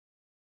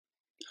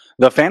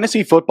The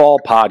Fantasy Football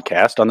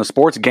Podcast on the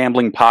Sports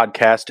Gambling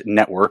Podcast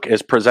Network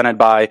is presented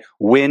by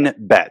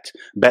WynnBET.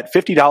 Bet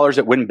 $50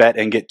 at WynnBET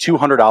and get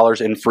 $200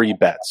 in free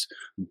bets.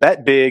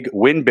 Bet big,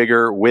 win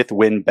bigger with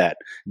WynnBET.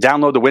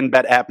 Download the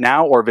WynnBET app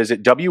now or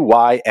visit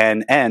wynnbet.com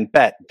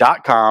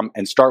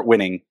and start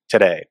winning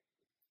today.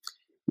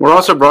 We're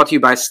also brought to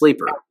you by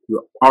Sleeper.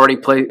 You already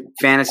play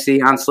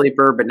fantasy on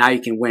Sleeper, but now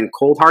you can win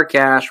cold hard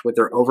cash with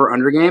their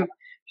over-under game.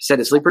 Just head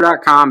to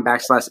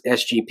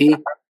sleeper.com/SGP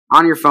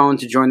on your phone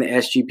to join the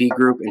SGP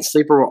group, and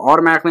Sleeper will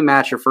automatically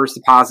match your first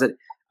deposit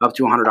up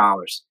to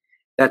 $100.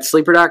 That's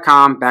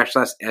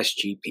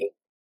sleeper.com/SGP.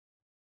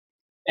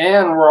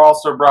 And we're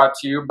also brought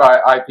to you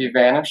by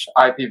IPVanish.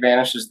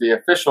 IPVanish is the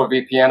official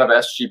VPN of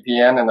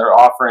SGPN, and they're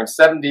offering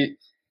 70%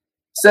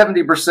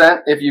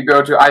 if you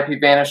go to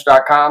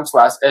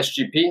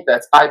ipvanish.com/SGP.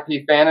 That's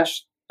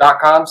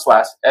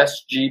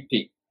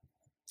ipvanish.com/SGP.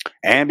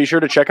 And be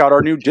sure to check out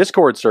our new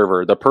Discord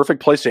server, the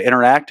perfect place to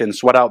interact and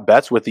sweat out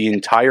bets with the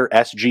entire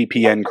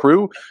SGPN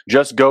crew.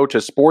 Just go to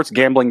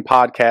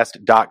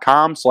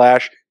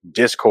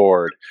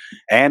sportsgamblingpodcast.com/Discord.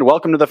 And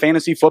welcome to the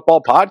Fantasy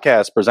Football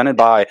Podcast presented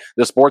by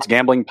the Sports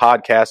Gambling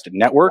Podcast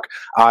Network.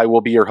 I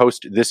will be your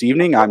host this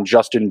evening. I'm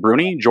Justin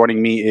Bruni.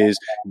 Joining me is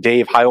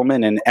Dave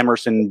Heilman and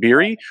Emerson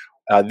Beery.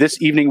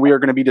 This evening, we are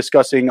going to be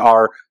discussing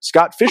our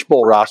Scott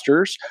Fishbowl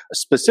rosters,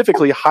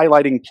 specifically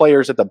highlighting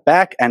players at the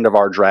back end of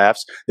our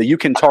drafts that you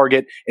can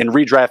target in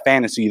redraft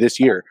fantasy this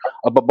year.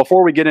 But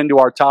before we get into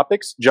our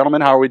topics,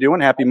 gentlemen, how are we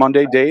doing? Happy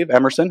Monday, Dave,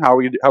 Emerson. How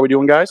are we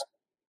doing, guys?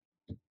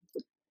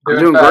 I'm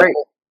doing great.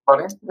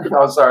 Buddy?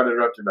 Oh, sorry to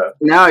interrupt you, man.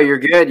 No, you're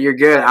good. You're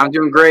good. I'm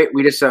doing great.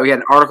 We had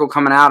an article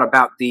coming out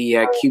about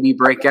the QB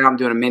breakout. I'm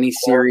doing a mini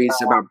series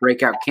about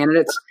breakout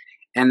candidates.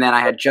 And then I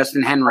had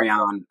Justin Henry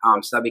on,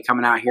 so that'll be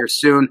coming out here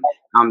soon.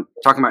 I'm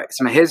talking about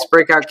some of his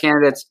breakout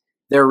candidates,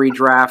 their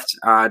redraft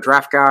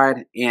draft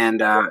guide,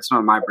 and some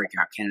of my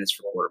breakout candidates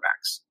for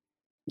quarterbacks.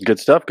 Good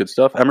stuff. Good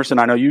stuff. Emerson,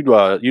 I know you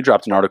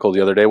dropped an article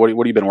the other day. What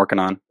have you been working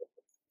on?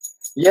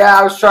 Yeah,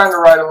 I was trying to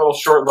write a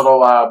short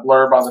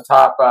blurb on the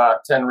top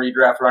 10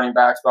 redraft running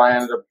backs, but I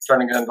ended up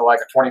turning it into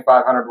like a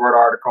 2,500-word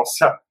article.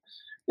 So,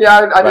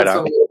 yeah, I did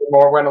some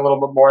went a little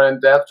bit more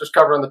in depth, just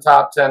covering the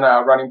top 10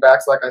 running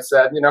backs, like I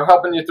said,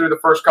 helping you through the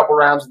first couple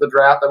rounds of the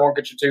draft. I won't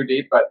get you too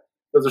deep, but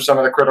those are some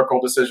of the critical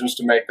decisions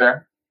to make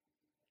there.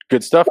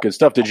 Good stuff. Good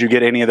stuff. Did you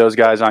get any of those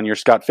guys on your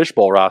Scott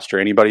Fishbowl roster?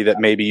 Anybody that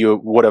maybe you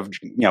would have,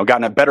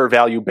 gotten a better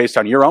value based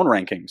on your own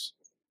rankings?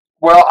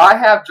 Well, I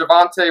have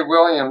Javonte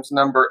Williams,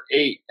 number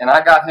 8, and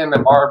I got him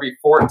at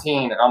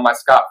RB14 on my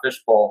Scott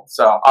Fishbowl.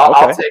 So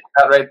I'll take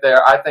that right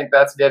there. I think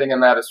that's getting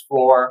him at his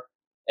floor,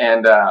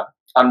 and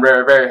I'm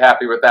very, very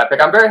happy with that pick.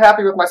 I'm very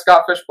happy with my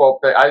Scott Fishbowl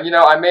pick. I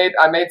made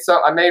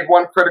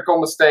one critical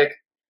mistake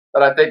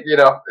that I think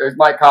it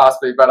might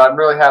cost me, but I'm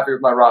really happy with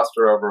my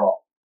roster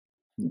overall.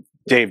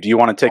 Dave, do you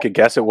want to take a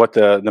guess at what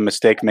the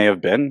mistake may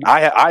have been?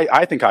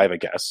 I think I have a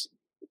guess.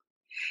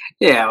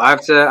 Yeah, I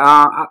have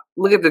to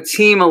look at the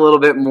team a little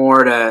bit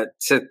more to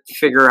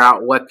figure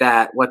out what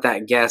that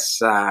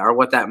guess or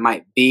what that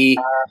might be.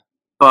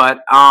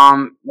 But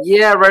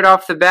right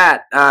off the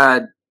bat,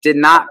 did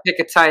not pick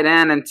a tight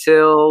end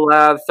until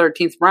the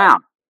 13th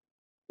round.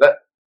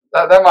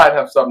 That might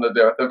have something to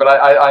do with it, but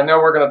I know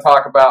we're going to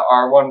talk about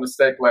our one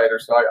mistake later,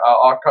 so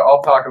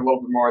I'll talk a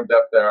little bit more in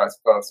depth there, I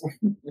suppose.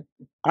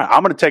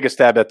 I'm going to take a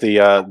stab at the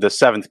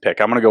 7th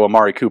pick. I'm going to go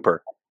Amari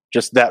Cooper.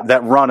 Just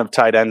that run of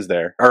tight ends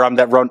there, or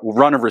that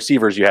run of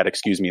receivers you had.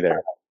 Excuse me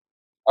there.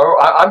 Oh,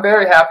 I'm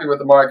very happy with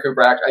Amari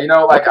Cooper. Actually,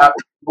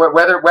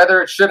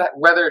 whether it should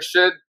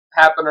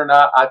happen or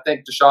not, I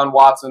think Deshaun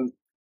Watson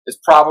is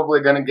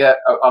probably going to get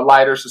a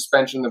lighter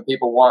suspension than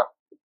people want.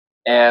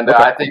 And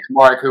I think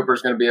Amari Cooper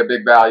is going to be a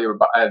big value in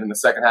the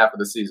second half of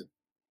the season.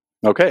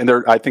 Okay, and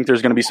I think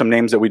there's going to be some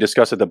names that we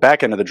discuss at the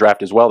back end of the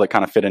draft as well that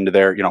kind of fit into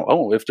there.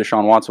 If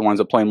Deshaun Watson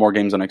winds up playing more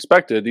games than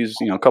expected, these,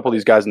 a couple of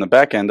these guys in the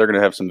back end, they're going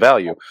to have some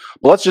value.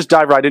 But let's just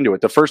dive right into it.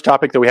 The first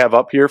topic that we have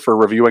up here for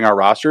reviewing our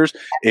rosters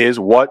is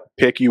what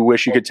pick you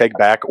wish you could take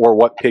back or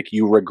what pick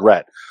you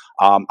regret.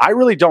 I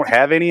really don't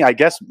have any. I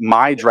guess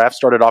my draft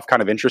started off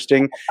kind of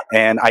interesting,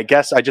 and I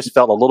guess I just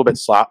felt a little bit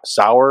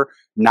sour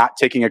not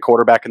taking a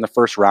quarterback in the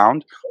first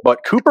round.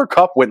 But Cooper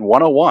Kupp went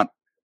 101,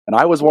 and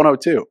I was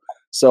 102.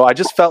 So I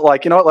just felt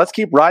like, let's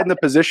keep riding the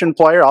position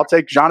player. I'll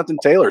take Jonathan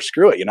Taylor.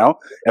 Screw it,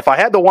 If I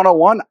had the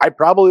 101, I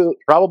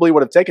probably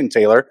would have taken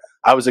Taylor.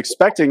 I was like,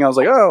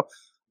 oh,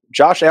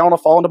 Josh Allen will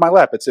fall into my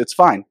lap. It's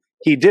fine.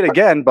 He did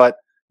again, but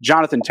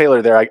Jonathan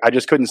Taylor there, I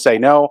just couldn't say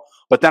no.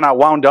 But then I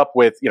wound up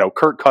with,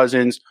 Kirk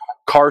Cousins,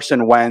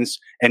 Carson Wentz,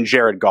 and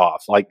Jared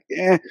Goff.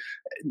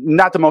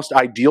 Not the most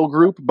ideal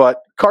group,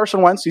 but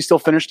Carson Wentz, he still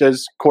finished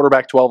as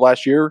quarterback 12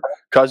 last year.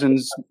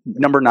 Cousins,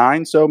 number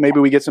 9, so maybe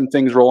we get some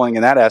things rolling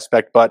in that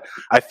aspect. But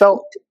I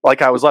felt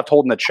like I was left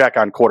holding the check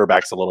on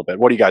quarterbacks a little bit.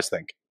 What do you guys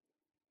think?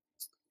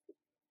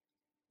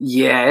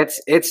 Yeah,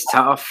 it's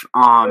tough,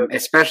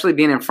 especially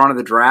being in front of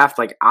the draft.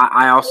 Like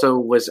I also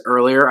was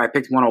earlier. I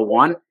picked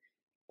 101,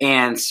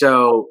 and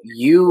so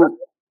you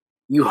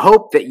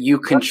hope that you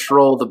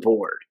control the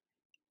board.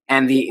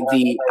 And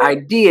the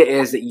idea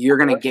is that you're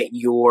going to get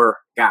your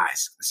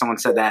guys. Someone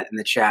said that in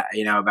the chat,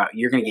 about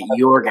you're going to get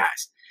your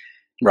guys.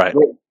 Right.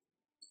 But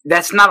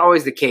that's not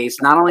always the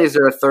case. Not only is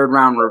there a third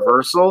round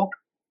reversal,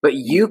 but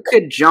you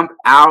could jump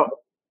out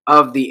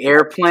of the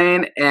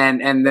airplane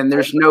and then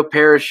there's no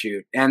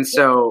parachute. And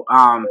so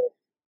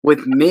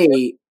with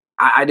me,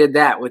 I did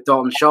that with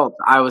Dalton Schultz.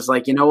 I was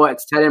like, you know what?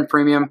 It's tight end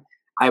premium.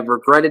 I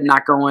regretted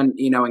not going,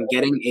 and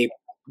getting a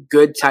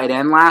good tight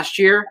end last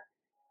year.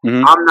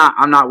 Mm-hmm.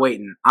 I'm not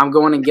waiting. I'm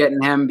going and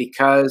getting him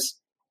because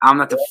I'm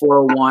at the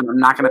 401. I'm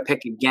not going to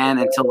pick again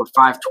until the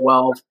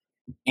 512,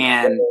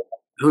 and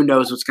who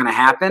knows what's going to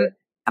happen.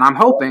 And I'm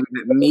hoping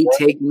that me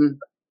taking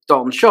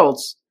Dalton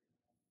Schultz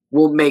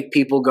will make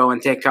people go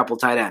and take a couple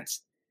tight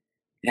ends.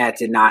 That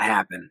did not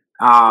happen.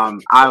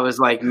 I was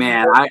like,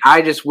 man,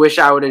 I just wish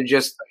I would have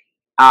just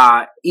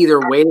either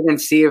waited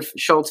and see if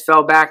Schultz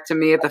fell back to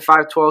me at the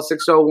 512,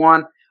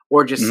 601,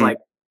 or just mm-hmm. like,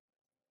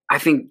 I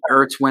think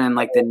Ertz went in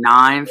like the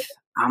 9th.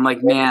 I'm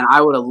like, man,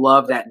 I would have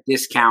loved that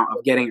discount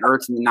of getting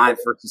Ertz in the 9th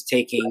versus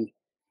taking,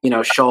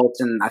 Schultz.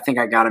 And I think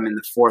I got him in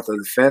the 4th or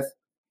the 5th.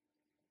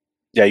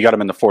 Yeah, you got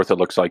him in the 4th, it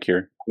looks like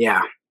here.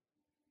 Yeah.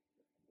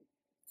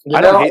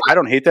 I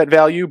don't hate that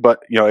value, but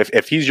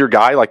if he's your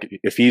guy, like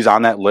if he's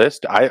on that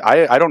list,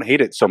 I don't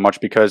hate it so much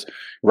because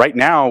right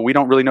now we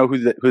don't really know who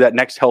that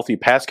next healthy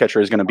pass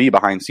catcher is going to be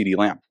behind CeeDee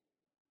Lamb.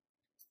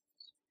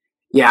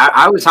 Yeah,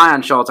 I was high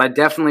on Schultz. I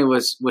definitely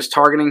was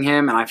targeting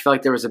him, and I feel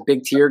like there was a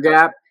big tier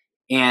gap.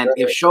 And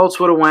if Schultz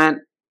would have went,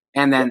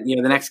 and then the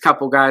next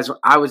couple guys,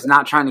 I was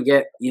not trying to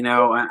get I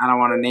don't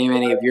want to name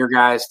any of your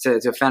guys to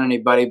offend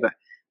anybody, but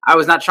I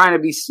was not trying to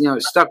be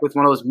stuck with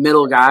one of those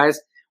middle guys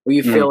where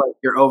you feel like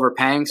you're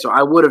overpaying. So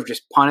I would have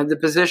just punted the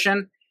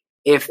position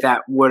if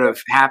that would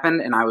have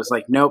happened. And I was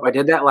like, nope, I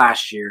did that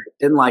last year.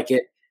 Didn't like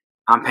it.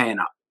 I'm paying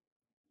up.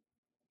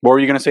 What were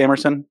you going to say,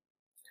 Emerson?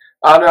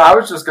 No, I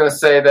was just going to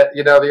say that,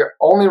 the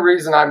only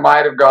reason I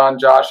might have gone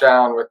Josh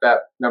Allen with that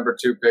number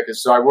 2 pick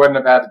is so I wouldn't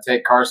have had to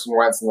take Carson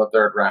Wentz in the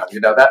 3rd round.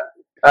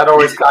 That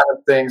always kind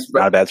of things. But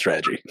not a bad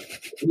strategy.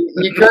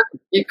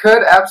 He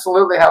could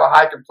absolutely have a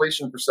high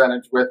completion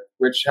percentage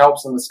which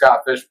helps in the Scott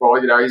Fish Bowl.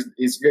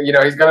 He's going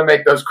to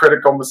make those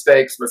critical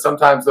mistakes, but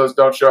sometimes those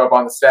don't show up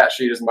on the stat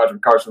sheet as much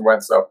with Carson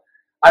Wentz. So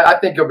I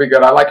think he'll be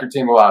good. I like your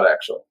team a lot,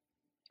 actually.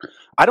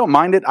 I don't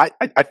mind it.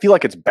 I feel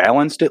like it's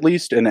balanced at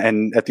least.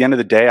 And at the end of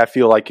the day, I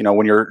feel like,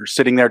 when you're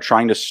sitting there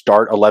trying to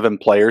start 11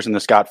 players in the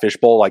Scott Fish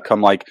Bowl, like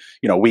come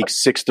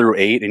weeks 6 through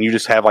 8, and you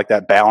just have like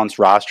that balanced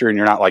roster and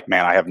you're not like,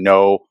 man, I have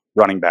no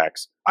running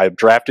backs. I've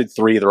drafted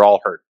 3. They're all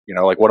hurt.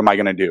 Like, what am I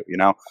going to do?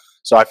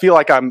 So I feel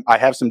like I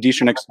have some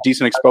decent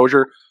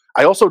exposure.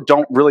 I also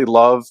don't really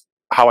love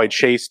how I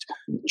chased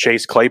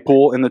Chase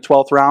Claypool in the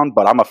 12th round,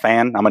 but I'm a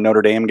fan. I'm a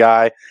Notre Dame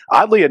guy.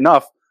 Oddly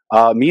enough,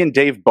 me and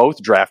Dave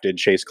both drafted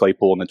Chase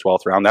Claypool in the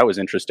 12th round. That was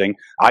interesting.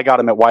 I got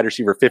him at wide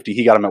receiver 50.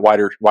 He got him at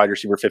wide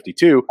receiver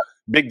 52.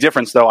 Big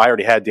difference, though. I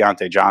already had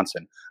Deontay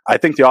Johnson. I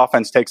think the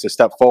offense takes a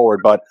step forward,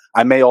 but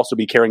I may also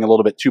be carrying a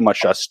little bit too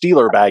much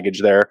Steeler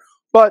baggage there.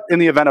 But in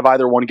the event of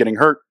either one getting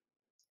hurt,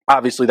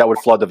 obviously that would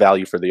flood the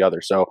value for the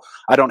other. So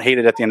I don't hate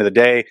it at the end of the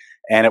day.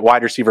 And at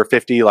wide receiver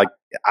 50, like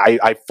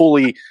I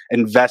fully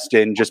invest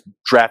in just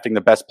drafting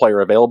the best player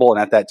available. And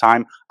at that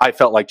time, I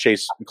felt like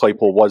Chase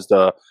Claypool was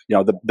the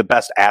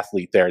best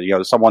athlete there.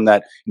 Someone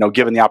that,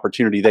 given the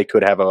opportunity, they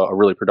could have a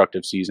really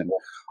productive season.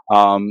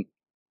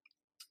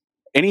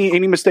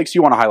 Any mistakes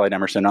you want to highlight,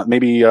 Emerson?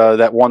 Maybe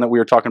that one that we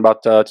were talking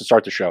about to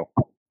start the show.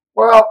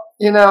 Well,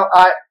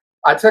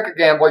 I took a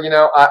gamble.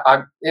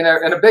 I'm in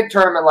a big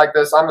tournament like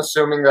this, I'm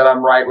assuming that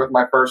I'm right with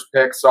my first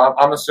pick. So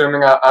I'm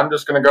assuming I'm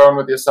just going to go in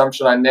with the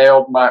assumption I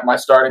nailed my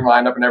starting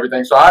lineup and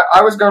everything. So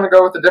I was going to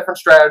go with a different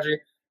strategy.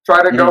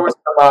 Try to go with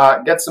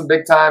get some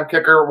big time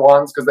kicker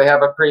ones because they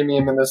have a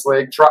premium in this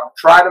league.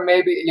 Try to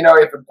maybe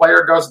if a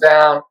player goes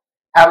down,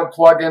 have a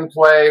plug in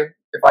play.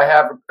 If I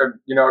have a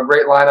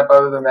great lineup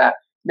other than that,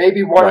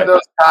 maybe one of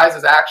those guys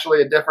is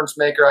actually a difference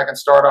maker I can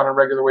start on a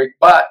regular week.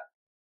 But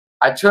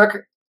I took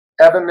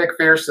Evan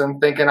McPherson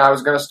thinking I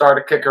was going to start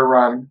a kicker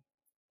run,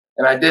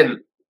 and I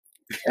didn't.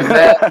 And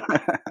then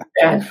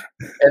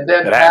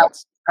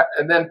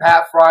and then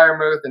Pat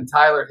Freiermuth and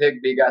Tyler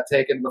Higbee got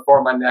taken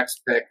before my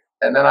next pick,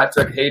 and then I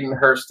took Hayden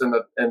Hurst in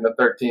the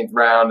 13th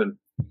round, and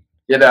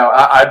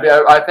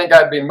I think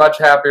I'd be much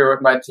happier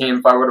with my team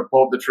if I would have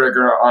pulled the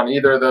trigger on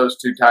either of those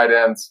 2 tight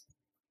ends,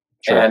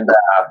 sure.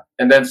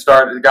 and then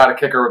got a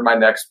kicker with my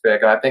next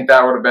pick, and I think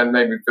that would have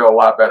made me feel a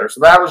lot better.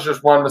 So that was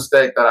just one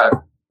mistake that I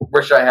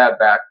wish I had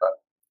back,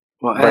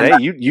 but hey,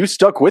 you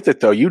stuck with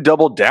it though. You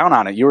doubled down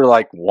on it. You were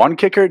like, 1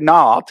 kicker? No,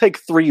 I'll take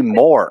 3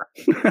 more.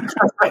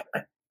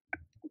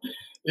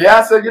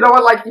 Yeah, so you know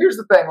what? Like, here's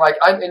the thing. Like,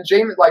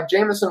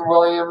 Jameson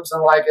Williams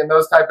and in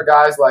those type of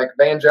guys, like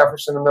Van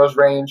Jefferson in those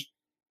range.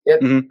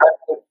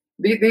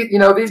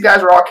 These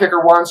guys are all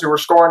kicker ones who were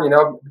scoring,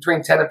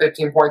 between 10 and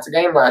 15 points a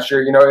game last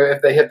year.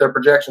 If they hit their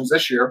projections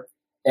this year.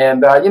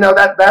 And,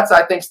 that's,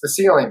 I think, the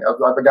ceiling of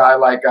a guy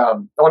like,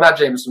 not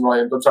Jameson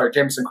Williams. I'm sorry,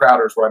 Jameson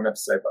Crowder is what I meant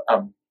to say.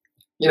 But,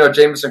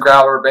 Jameson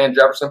Crowder or Van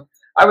Jefferson.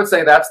 I would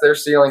say that's their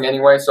ceiling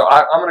anyway. So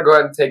I'm going to go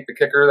ahead and take the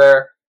kicker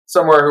there,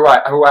 somewhere who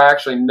I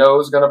actually know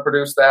is going to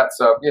produce that.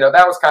 So,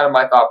 that was kind of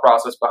my thought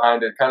process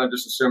behind it, kind of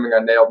just assuming I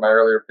nailed my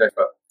earlier pick,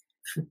 but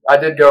I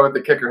did go with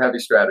the kicker heavy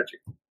strategy.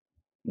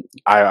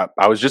 I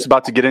was just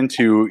about to get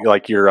into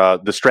like your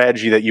the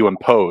strategy that you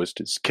imposed.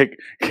 It's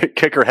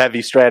kicker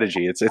heavy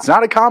strategy. It's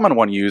not a common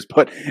one used,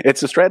 but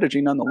it's a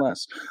strategy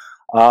nonetheless.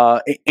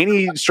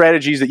 Any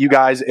strategies that you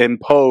guys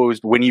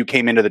imposed when you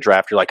came into the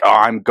draft? You're like, oh,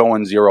 I'm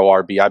going 0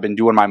 RB. I've been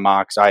doing my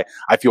mocks. I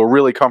feel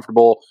really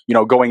comfortable,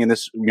 going in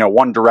this,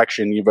 one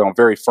direction,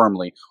 very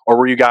firmly. Or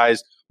were you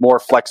guys more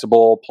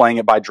flexible, playing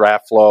it by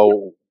draft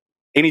flow?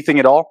 Anything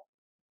at all?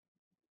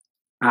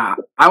 I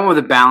went with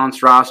a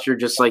balanced roster,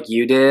 just like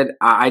you did.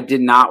 I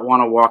did not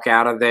want to walk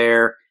out of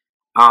there.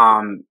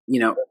 I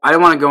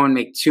didn't want to go and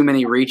make too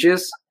many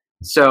reaches.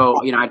 So,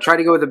 I tried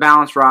to go with a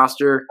balanced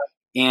roster.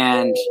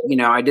 And,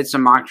 I did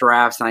some mock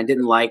drafts, and I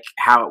didn't like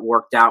how it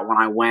worked out when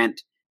I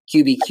went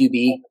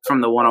QB from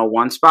the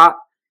 101 spot.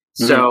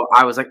 So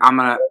I was like, I'm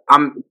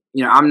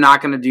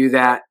not going to do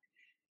that.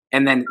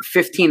 And then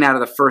 15 out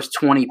of the first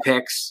 20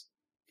 picks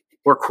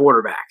were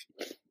quarterback.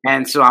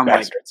 And so I'm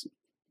like,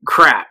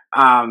 crap.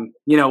 What am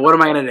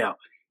I going to do?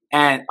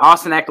 And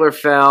Austin Eckler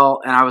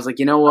fell, and I was like,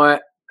 you know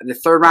what? The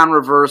third round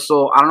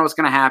reversal, I don't know what's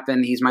going to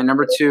happen. He's my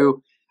number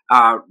 2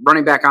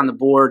 running back on the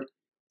board.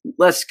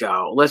 Let's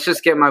go. Let's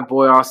just get my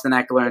boy Austin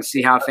Eckler and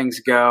see how things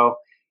go.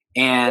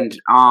 And,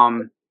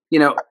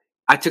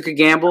 I took a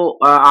gamble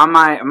on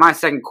my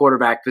second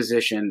quarterback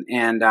position,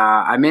 and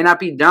I may not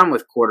be done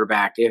with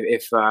quarterback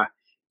if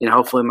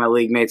hopefully my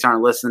league mates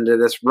aren't listening to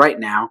this right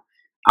now.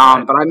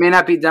 But I may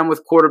not be done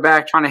with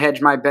quarterback, trying to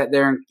hedge my bet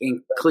there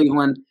in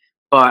Cleveland.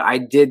 But I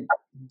did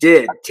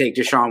take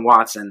Deshaun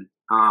Watson,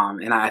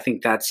 and I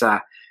think that's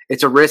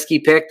it's a risky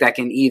pick that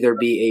can either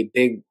be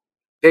a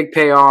big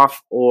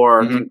payoff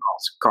or can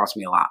cost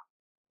me a lot.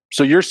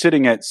 So you're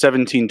sitting at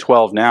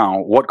 17-12 now.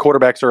 What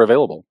quarterbacks are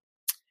available?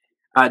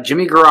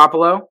 Jimmy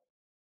Garoppolo.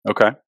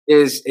 Okay.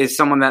 Is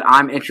someone that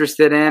I'm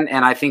interested in,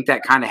 and I think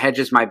that kind of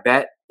hedges my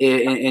bet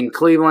in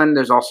Cleveland.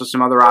 There's also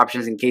some other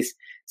options in case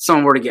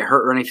someone were to get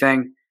hurt or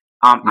anything.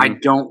 I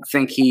don't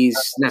think he's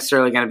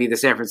necessarily going to be the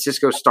San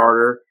Francisco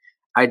starter.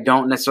 I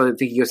don't necessarily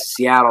think he goes to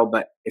Seattle,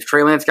 but if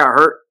Trey Lance got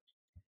hurt,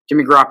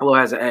 Jimmy Garoppolo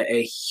has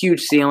a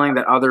huge ceiling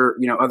that other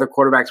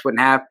quarterbacks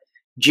wouldn't have.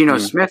 Geno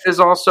Smith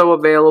is also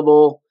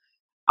available.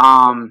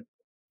 I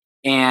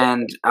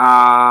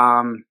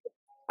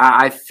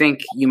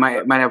think you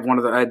might have one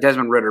of the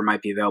Desmond Ridder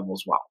might be available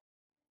as well.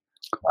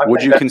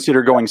 Would you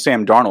consider going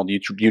Sam Darnold?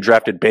 You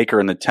drafted Baker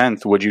in the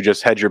 10th. Would you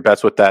just hedge your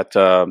bets with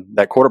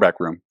that quarterback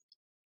room?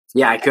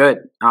 Yeah, I could.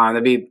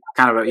 That'd be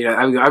kind of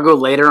I'll go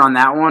later on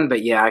that one,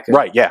 but yeah, I could.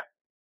 Right, yeah.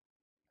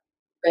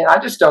 Man, I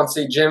just don't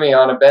see Jimmy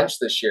on a bench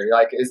this year.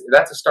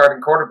 That's a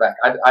starting quarterback.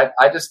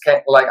 I just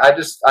can't.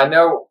 I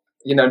know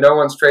no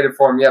one's traded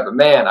for him yet, but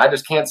man, I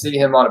just can't see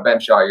him on a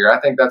bench all year. I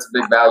think that's a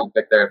big value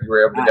pick there if you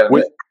were able to get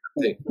him.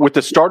 With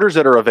the starters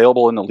that are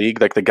available in the league,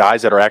 like the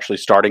guys that are actually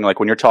starting, like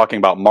when you're talking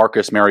about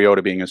Marcus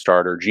Mariota being a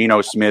starter,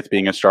 Geno Smith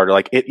being a starter,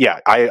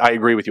 I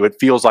agree with you. It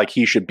feels like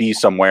he should be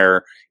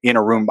somewhere in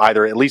a room,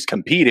 either at least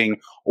competing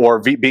or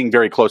being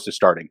very close to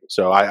starting.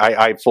 So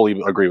I fully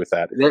agree with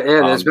that.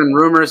 There's been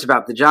rumors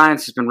about the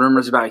Giants. There's been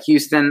rumors about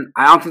Houston.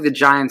 I don't think the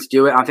Giants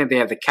do it. I don't think they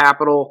have the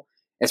capital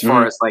as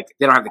far as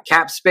they don't have the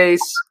cap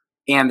space,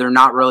 and they're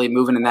not really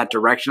moving in that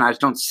direction. I just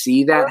don't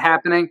see that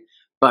happening.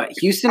 But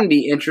Houston would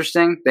be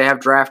interesting. They have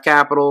draft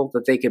capital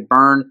that they could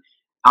burn.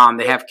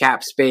 They have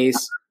cap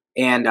space,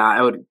 and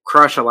it would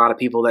crush a lot of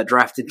people that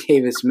drafted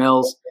Davis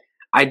Mills.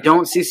 I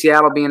don't see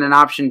Seattle being an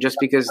option just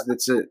because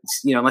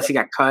unless he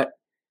got cut.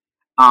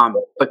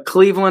 But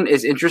Cleveland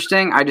is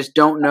interesting. I just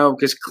don't know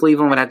because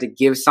Cleveland would have to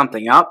give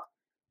something up.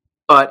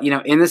 But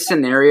in this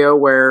scenario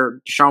where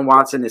Deshaun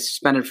Watson is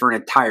suspended for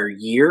an entire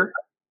year,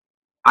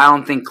 I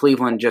don't think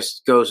Cleveland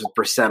just goes with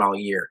Brissett all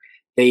year.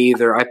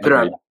 I put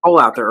a poll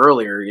out there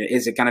earlier.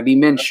 Is it going to be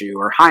Minshew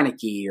or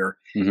Heineke or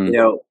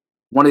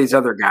one of these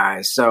other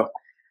guys? So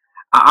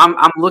I'm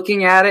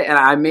looking at it, and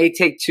I may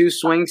take 2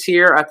 swings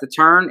here at the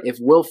turn. If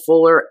Will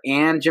Fuller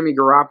and Jimmy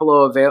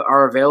Garoppolo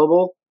are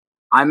available,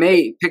 I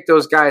may pick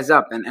those guys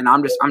up, and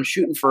I'm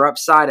shooting for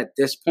upside at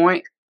this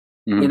point.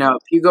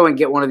 If you go and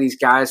get one of these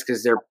guys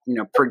because they're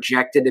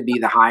projected to be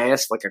the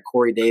highest, like a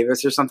Corey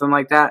Davis or something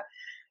like that,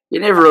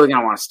 you're never really going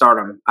to want to start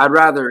them. I'd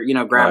rather,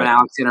 grab an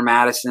Alexander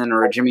Madison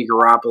or a Jimmy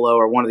Garoppolo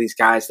or one of these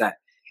guys that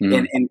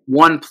in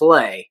one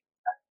play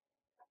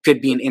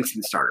could be an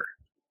instant starter.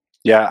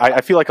 Yeah, I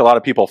feel like a lot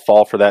of people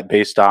fall for that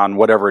based on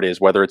whatever it is,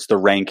 whether it's the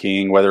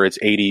ranking, whether it's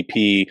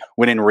ADP,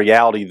 when in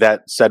reality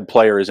that said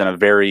player is in a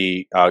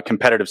very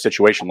competitive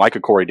situation, like a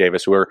Corey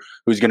Davis,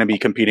 who's going to be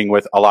competing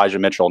with Elijah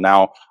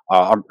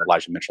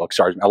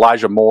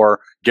Moore,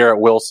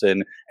 Garrett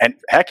Wilson, and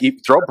heck,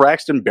 throw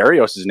Braxton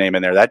Berrios' name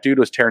in there. That dude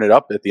was tearing it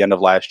up at the end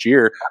of last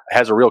year,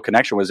 has a real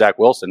connection with Zach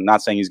Wilson.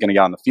 Not saying he's going to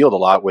get on the field a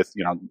lot with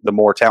the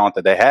more talent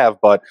that they have,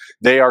 but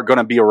they are going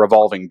to be a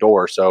revolving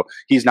door. So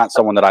he's not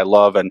someone that I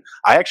love, and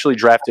I actually actually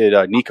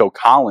drafted Nico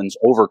Collins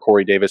over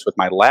Corey Davis with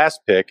my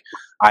last pick.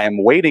 I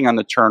am waiting on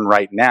the turn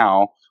right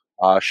now.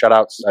 Shout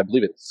out, I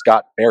believe it's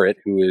Scott Barrett,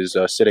 who is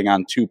sitting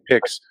on 2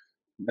 picks.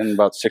 Been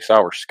about 6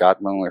 hours, Scott.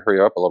 I'm going to hurry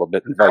up a little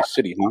bit in Vice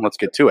City. Huh? Let's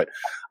get to it.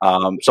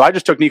 So I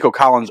just took Nico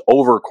Collins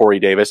over Corey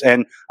Davis,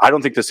 and I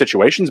don't think the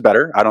situation's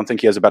better. I don't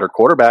think he has a better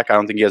quarterback. I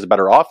don't think he has a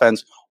better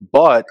offense,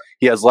 but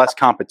he has less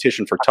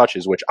competition for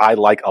touches, which I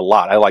like a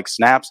lot. I like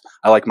snaps.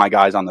 I like my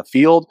guys on the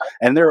field,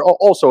 and there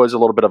also is a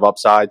little bit of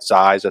upside,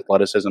 size,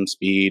 athleticism,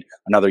 speed,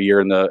 another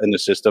year in the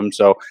system.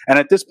 So, and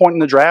at this point in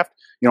the draft,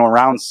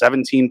 around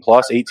 17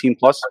 plus, 18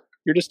 plus,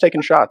 you're just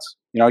taking shots.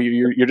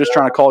 You're just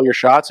trying to call your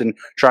shots and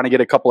trying to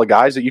get a couple of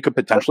guys that you could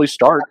potentially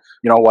start,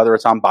 whether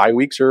it's on bye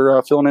weeks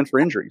or filling in for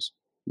injuries.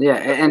 Yeah,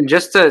 and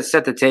just to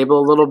set the table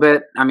a little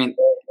bit, I mean,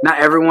 not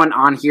everyone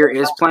on here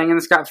is playing in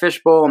the Scott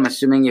Fish Bowl. I'm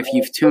assuming if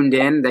you've tuned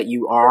in that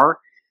you are.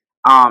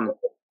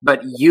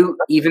 But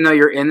even though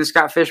you're in the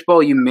Scott Fish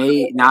Bowl, you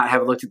may not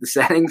have looked at the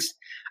settings.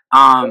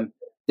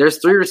 There's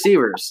 3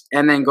 receivers.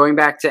 And then going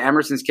back to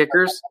Emerson's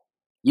kickers,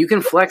 you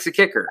can flex a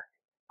kicker.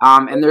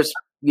 And there's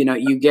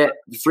you get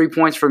 3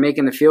 points for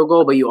making the field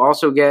goal, but you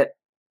also get,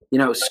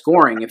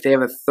 scoring. If they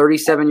have a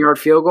 37-yard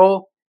field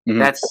goal,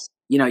 that's,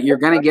 you're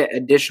going to get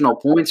additional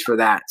points for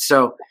that.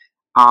 So,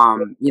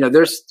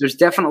 there's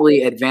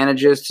definitely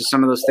advantages to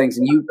some of those things.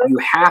 And you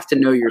have to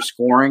know your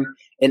scoring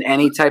in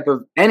any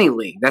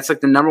league. That's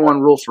like the number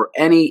one rule for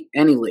any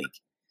league,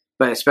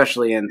 but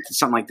especially in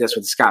something like this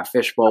with the Scott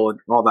Fish Bowl with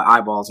all the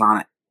eyeballs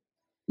on it.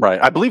 Right.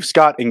 I believe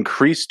Scott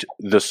increased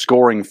the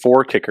scoring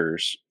for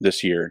kickers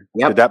this year.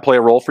 Yep. Did that play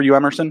a role for you,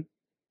 Emerson?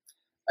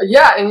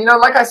 Yeah, and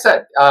like I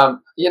said,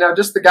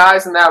 just the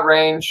guys in that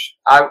range,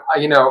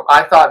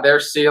 I thought their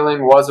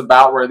ceiling was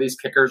about where these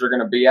kickers are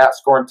going to be at,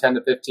 scoring 10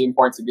 to 15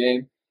 points a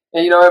game.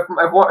 And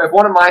if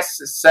one of my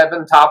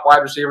 7 top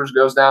wide receivers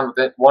goes down with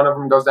it, one of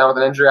them goes down with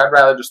an injury, I'd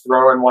rather just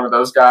throw in one of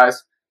those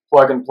guys,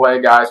 plug and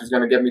play guys who's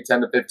going to give me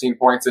 10 to 15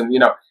 points. And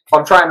if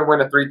I'm trying to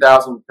win a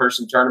 3,000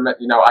 person tournament,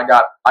 I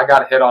got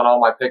a hit on all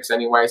my picks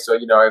anyway. So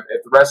if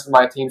the rest of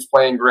my team's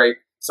playing great,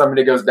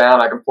 somebody goes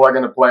down, I can plug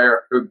in a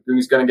player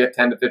who's going to get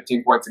 10 to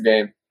 15 points a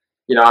game.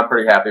 I'm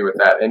pretty happy with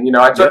that. And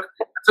I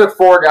took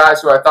 4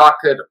 guys who I thought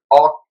could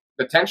all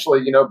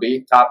potentially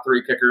be top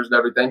 3 kickers and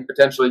everything.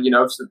 Potentially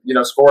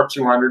score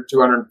 200,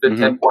 210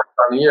 points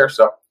on the year.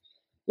 So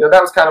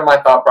that was kind of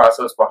my thought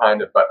process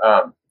behind it. But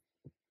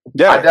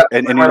yeah,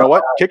 and you know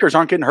what? Kickers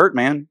aren't getting hurt,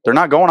 man. They're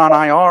not going on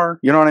IR.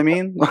 You know what I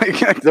mean?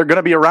 Like they're going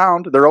to be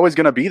around. They're always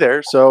going to be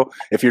there. So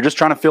if you're just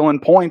trying to fill in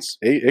points,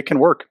 it can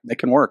work. It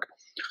can work.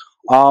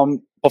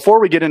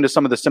 Before we get into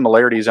some of the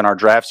similarities in our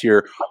drafts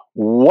here,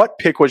 what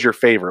pick was your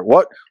favorite?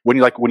 When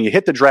you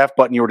hit the draft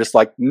button, you were just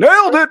like,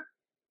 nailed it,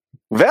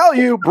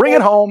 value, bring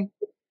it home.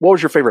 What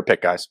was your favorite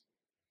pick, guys?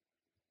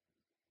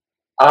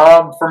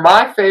 For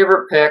my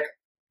favorite pick,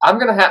 I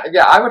would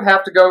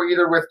have to go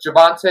either with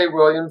Javonte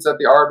Williams at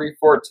the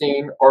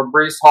RB14 or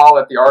Breece Hall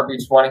at the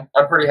RB20.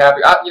 I'm pretty happy.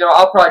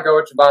 I'll probably go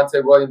with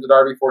Javonte Williams at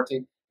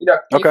RB14.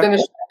 He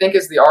finished, I think,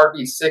 as the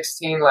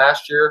RB16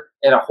 last year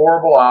in a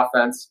horrible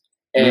offense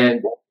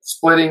and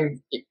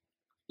splitting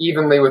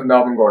evenly with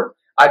Melvin Gordon.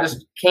 I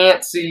just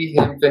can't see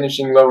him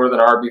finishing lower than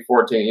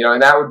RB14,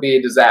 and that would be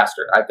a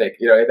disaster, I think.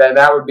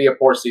 That would be a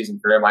poor season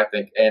for him, I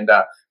think. And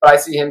but I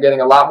see him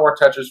getting a lot more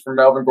touches from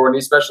Melvin Gordon,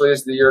 especially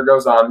as the year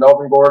goes on.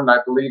 Melvin Gordon, I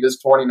believe, is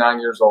 29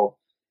 years old.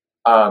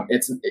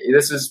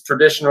 This is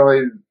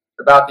traditionally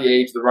about the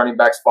age the running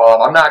backs fall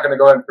off. I'm not going to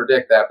go ahead and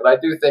predict that, but I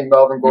do think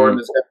Melvin Gordon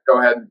is going to go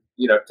ahead and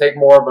take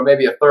more, but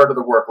maybe a third of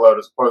the workload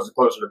as opposed to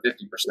closer to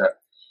 50%.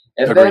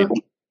 And Agreed.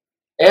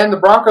 And the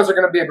Broncos are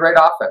going to be a great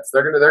offense.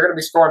 They're going to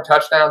be scoring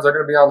touchdowns. They're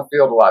going to be on the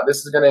field a lot. This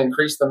is going to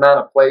increase the amount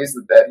of plays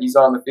that he's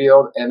on the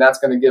field, and that's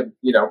going to give,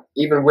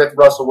 even with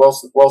Russell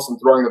Wilson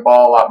throwing the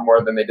ball a lot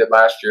more than they did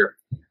last year,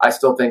 I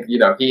still think,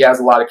 he has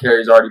a lot of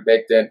carries already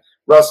baked in.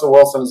 Russell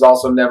Wilson has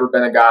also never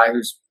been a guy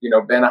who's,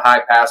 been a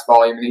high pass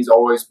volume, and he's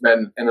always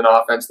been in an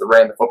offense that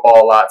ran the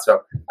football a lot.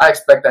 So I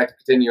expect that to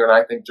continue, and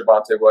I think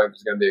Javonte Williams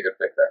is going to be a good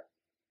pick there.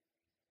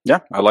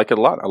 Yeah, I like it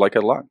a lot.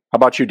 How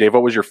about you, Dave?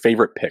 What was your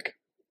favorite pick?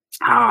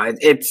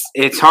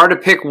 It's hard to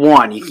pick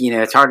one.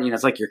 It's hard.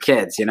 It's like your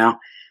kids. But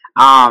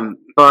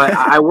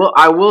I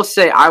will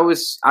say I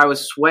was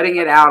sweating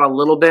it out a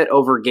little bit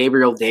over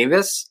Gabriel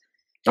Davis.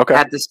 Okay.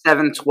 At the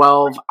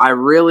 7-12,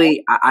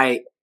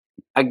 I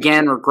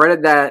again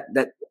regretted that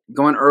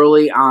going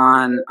early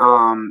on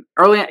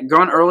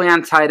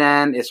tight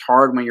end is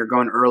hard when you're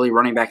going early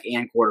running back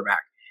and quarterback.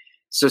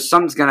 So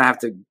something's gonna have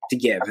to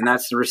give, and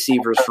that's the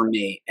receivers for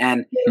me.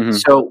 And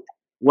so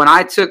when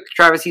I took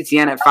Travis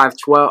Etienne at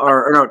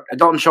 512,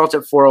 Dalton Schultz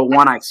at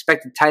 401, I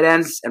expected tight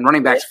ends and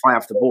running backs to fly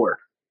off the board.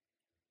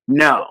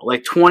 No,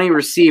 like 20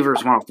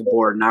 receivers went off the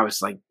board, and I was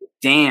like,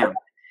 damn,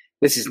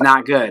 this is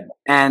not good.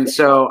 And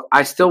so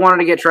I still wanted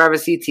to get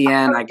Travis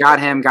Etienne. I got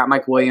him, got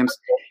Mike Williams,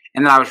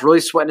 and then I was really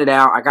sweating it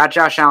out. I got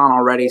Josh Allen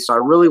already, so I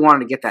really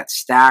wanted to get that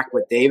stack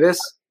with Davis.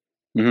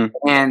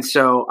 And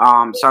so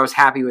I was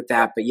happy with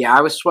that. But, yeah,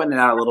 I was sweating it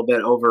out a little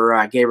bit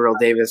over Gabriel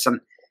Davis. I'm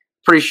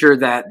pretty sure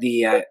that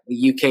the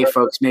UK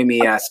folks made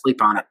me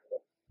sleep on it.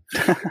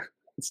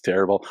 It's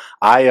terrible.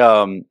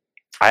 I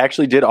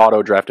actually did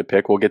auto draft a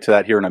pick. We'll get to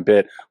that here in a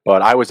bit.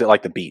 But I was at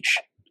like the beach,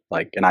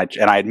 and I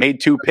had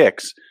made 2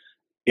 picks.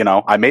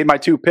 I made my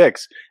 2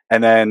 picks,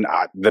 and then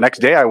the next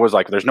day I was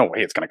like, "There's no way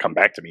it's going to come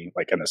back to me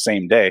like in the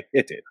same day."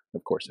 It did,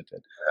 of course, it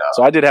did. Yeah.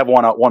 So I did have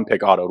one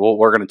pick autoed.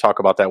 We're going to talk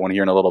about that one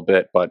here in a little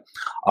bit. But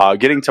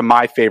getting to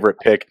my favorite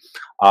pick,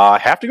 I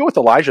have to go with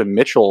Elijah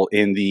Mitchell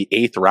in the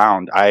 8th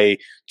round. I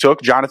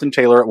took Jonathan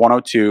Taylor at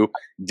 102.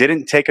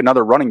 Didn't take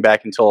another running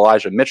back until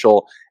Elijah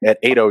Mitchell at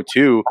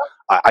 802.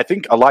 I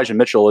think Elijah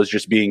Mitchell is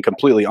just being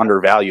completely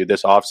undervalued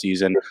this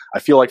offseason. I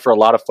feel like for a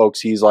lot of folks,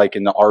 he's like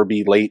in the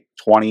RB late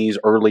 20s,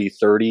 early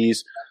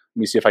 30s. Let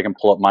me see if I can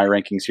pull up my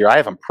rankings here. I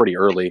have him pretty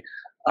early.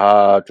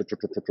 I think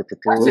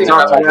like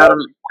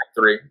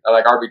 3,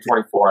 like RB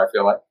 24, I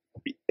feel like.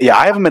 Yeah,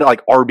 I have him at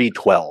like RB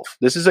 12.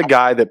 This is a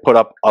guy that put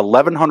up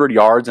 1,100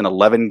 yards in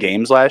 11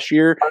 games last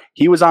year.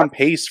 He was on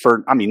pace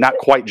for, not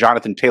quite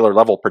Jonathan Taylor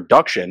level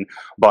production,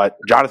 but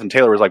Jonathan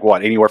Taylor was like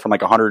anywhere from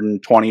like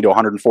 120 to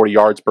 140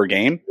 yards per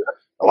game.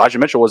 Elijah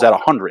Mitchell was at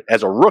 100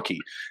 as a rookie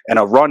and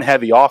a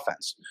run-heavy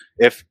offense.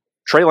 If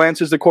Trey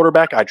Lance is the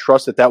quarterback, I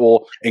trust that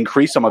will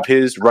increase some of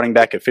his running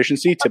back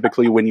efficiency.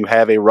 Typically, when you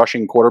have a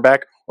rushing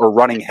quarterback or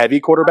running-heavy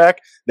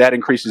quarterback, that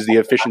increases the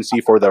efficiency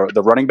for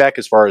the running back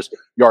as far as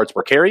yards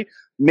per carry.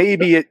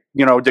 Maybe it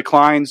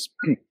declines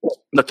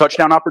the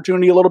touchdown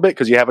opportunity a little bit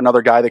because you have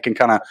another guy that can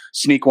kind of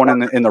sneak one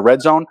in the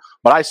red zone.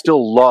 But I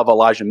still love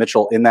Elijah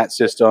Mitchell in that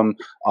system,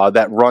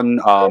 that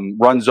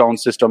run zone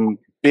system.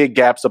 Big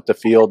gaps up the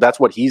field. That's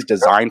what he's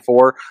designed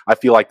for. I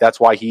feel like that's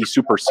why he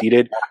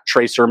superseded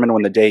Trey Sermon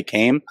when the day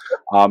came.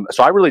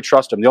 So I really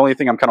trust him. The only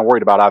thing I'm kind of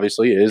worried about,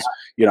 obviously, is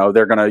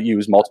they're going to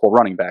use multiple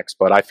running backs.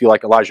 But I feel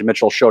like Elijah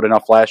Mitchell showed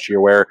enough last year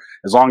where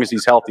as long as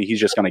he's healthy, he's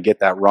just going to get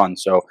that run.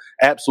 So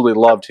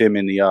absolutely loved him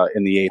in the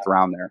 8th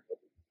round there.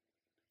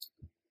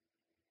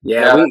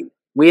 Yeah,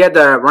 we had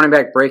the running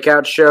back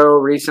breakout show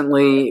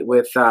recently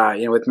with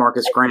with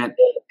Marcus Grant,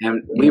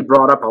 and we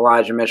brought up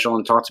Elijah Mitchell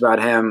and talked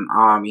about him.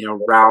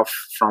 Ralph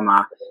from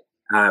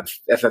FF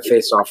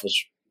Faceoff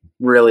was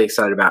really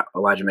excited about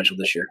Elijah Mitchell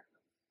this year.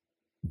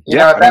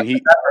 That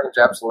range,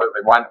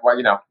 absolutely. Why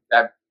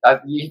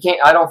he can't.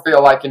 I don't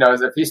feel like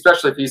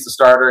especially if he's the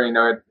starter,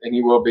 and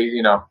he will be.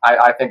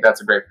 I think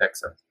that's a great pick.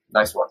 So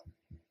nice one.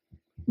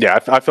 Yeah,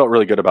 I felt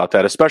really good about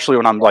that, especially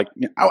when I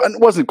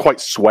wasn't quite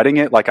sweating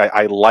it. Like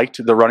I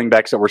liked the running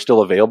backs that were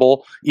still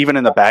available. Even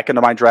in the back end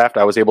of my draft,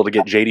 I was able to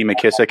get J.D.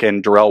 McKissick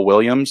and Darrell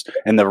Williams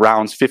in the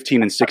rounds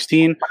 15 and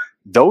 16.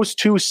 Those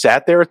two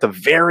sat there at the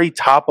very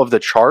top of the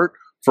chart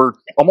for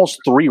almost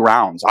 3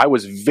 rounds. I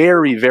was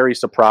very, very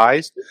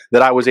surprised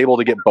that I was able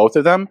to get both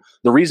of them.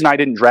 The reason I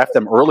didn't draft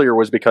them earlier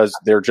was because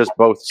they're just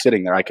both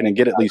sitting there. I couldn't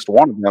get at least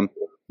one of them.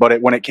 But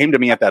when it came to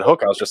me at that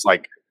hook, I was just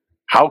like,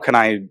 how can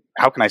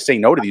I say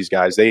no to these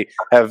guys? They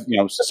have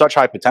such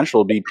high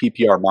potential to be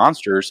PPR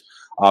monsters.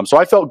 So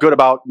I felt good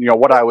about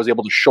what I was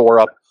able to shore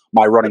up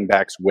my running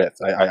backs with.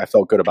 I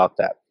felt good about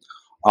that.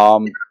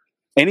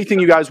 Anything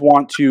you guys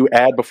want to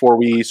add before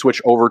we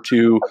switch over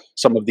to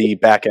some of the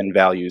back end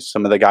values,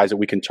 some of the guys that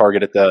we can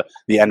target at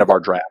the end of our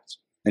drafts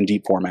in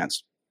deep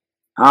formats?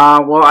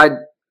 Well, I don't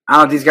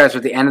know if these guys are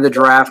at the end of the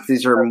draft.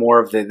 These are more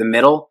of the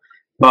middle.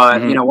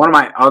 But one of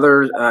my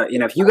others,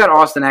 if you got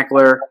Austin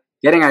Eckler.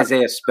 Getting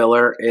Isaiah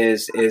Spiller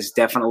is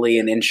definitely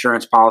an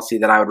insurance policy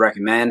that I would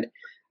recommend.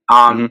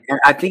 And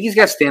I think he's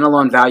got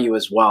standalone value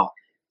as well.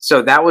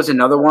 So that was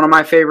another one of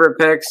my favorite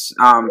picks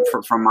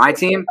from my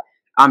team,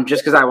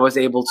 just because I was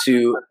able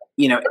to,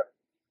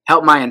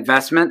 help my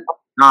investment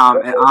on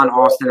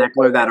Austin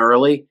Eckler that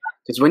early.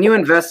 Because when you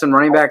invest in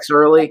running backs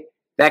early,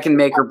 that can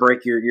make or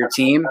break your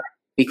team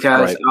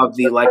because of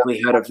the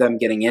likelihood of them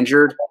getting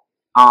injured.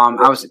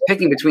 I was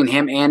picking between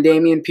him and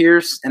Dameon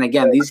Pierce. And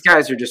again, these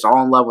guys are just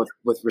all in love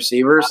with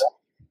receivers.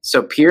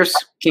 So Pierce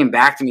came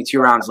back to me 2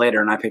 rounds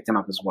later, and I picked him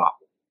up as well.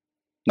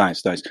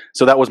 Nice.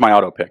 So that was my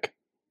auto pick.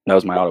 And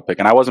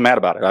I wasn't mad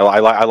about it.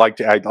 I liked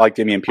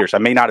Dameon Pierce. I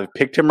may not have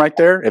picked him right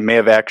there. It may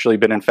have actually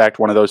been, in fact,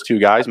 one of those 2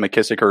 guys,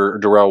 McKissick or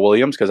Darrell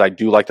Williams, because I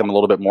do like them a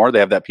little bit more. They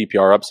have that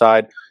PPR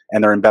upside,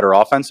 and they're in better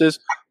offenses.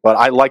 But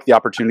I like the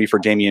opportunity for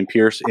Dameon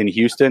Pierce in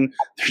Houston.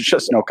 There's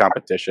just no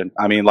competition.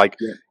 I mean,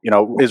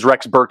 is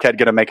Rex Burkhead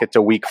going to make it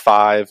to week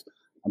 5?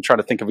 I'm trying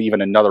to think of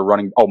even another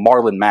running. Oh,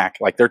 Marlon Mack.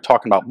 Like, they're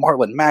talking about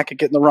Marlon Mack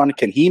getting the run.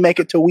 Can he make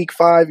it to week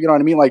 5? You know what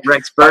I mean? Like,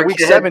 Rex by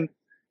week 7,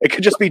 it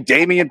could just be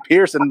Dameon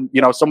Pierce and,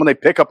 someone they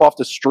pick up off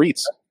the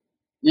streets.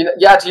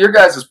 To your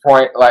guys'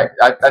 point,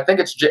 I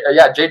think it's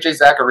JJ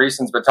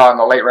Zacharyason's been talking on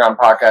the Late Round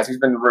podcast. He's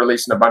been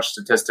releasing a bunch of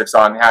statistics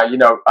on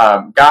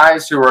how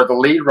guys who are the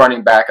lead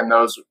running back in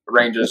those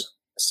ranges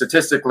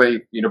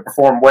statistically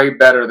perform way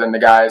better than the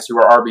guys who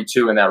are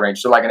RB2 in that range.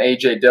 So like an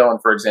AJ Dillon,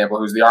 for example,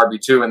 who's the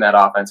RB2 in that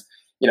offense.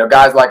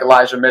 Guys like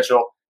Elijah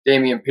Mitchell,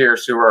 Dameon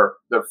Pierce, who are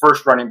the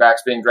first running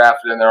backs being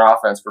drafted in their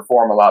offense,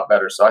 perform a lot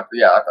better. So I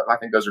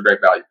think those are great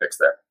value picks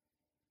there.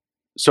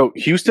 So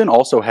Houston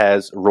also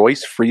has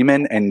Royce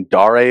Freeman and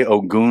Dare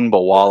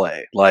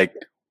Ogunbowale. Like,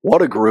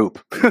 what a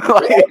group!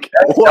 What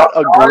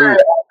a group!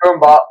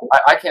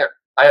 I can't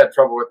I had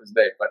trouble with his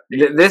name, but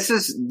this.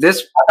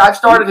 I've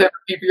started him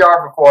in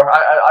PPR before.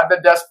 I've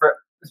been desperate.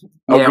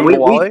 Yeah,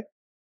 Wally?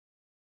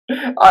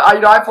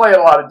 I play in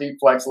a lot of deep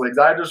flex leagues.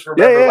 I just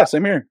remember. Yeah,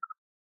 same here.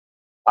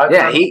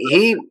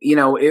 He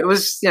it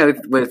was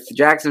with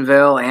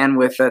Jacksonville and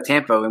with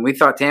Tampa, and we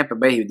thought Tampa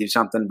Bay would do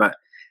something, but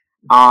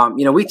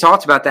we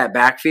talked about that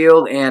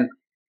backfield, and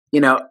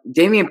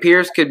Dameon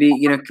Pierce could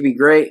be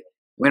great.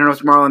 We don't know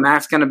what Marlon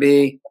Mack's going to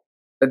be,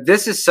 but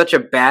this is such a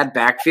bad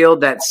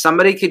backfield that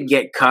somebody could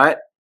get cut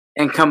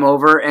and come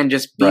over and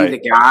just be the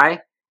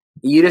guy.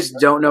 You just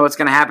don't know what's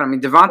going to happen. I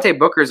mean, Devontae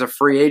Booker is a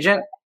free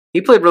agent.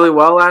 He played really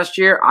well last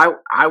year.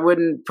 I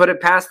wouldn't put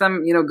it past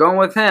them, going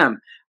with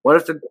him. What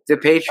if the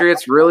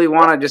Patriots really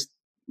want to just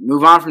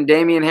move on from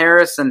Damian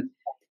Harris and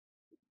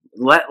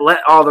let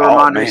all the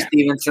Ramondre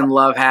Stevenson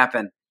love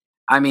happen?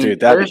 I mean,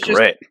 dude, that'd be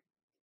great.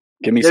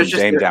 Give me some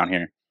Dame down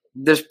here.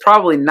 There's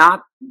probably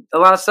not a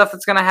lot of stuff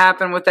that's going to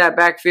happen with that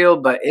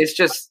backfield, but it's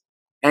just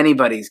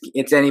anybody's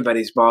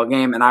ball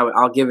game, and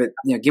I'll give it.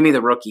 Give me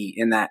the rookie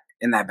in that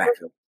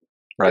backfield.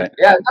 Right.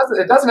 Yeah,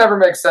 it doesn't ever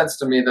make sense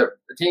to me that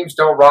the teams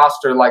don't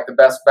roster like the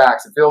best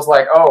backs. It feels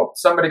like,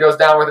 somebody goes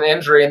down with an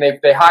injury and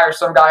they hire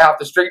some guy off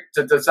the street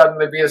to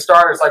suddenly be a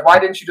starter. It's like, why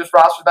didn't you just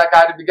roster that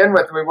guy to begin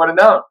with and we would have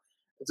known?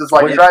 It's just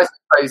like, it drives me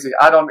crazy.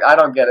 I don't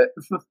get it.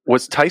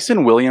 Was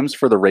Tyson Williams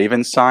for the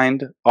Ravens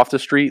signed off the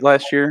street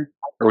last year,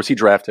 or was he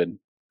drafted?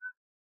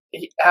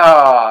 He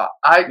was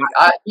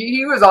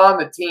on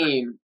the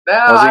team. No,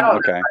 I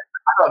don't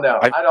know.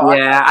 I don't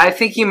know. I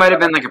think he might have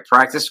been like a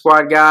practice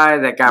squad guy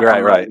that got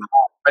right.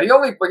 But he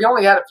only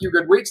had a few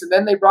good weeks, and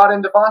then they brought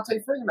in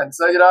Devontae Freeman.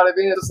 So you know what I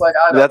mean? It's like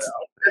I don't know.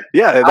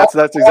 Yeah, that's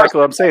exactly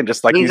what I'm saying.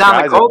 Just like he's these on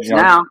guys the Colts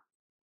now,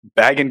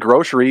 bagging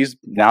groceries.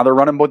 Now they're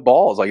running with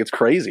balls. Like it's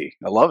crazy.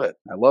 I love it.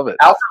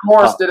 Alfred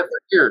Morris did it for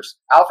years.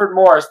 Alfred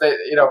Morris,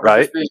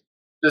 right?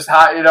 Just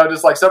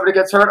like somebody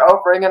gets hurt.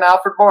 Bring in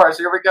Alfred Morris.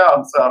 Here we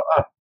go. So.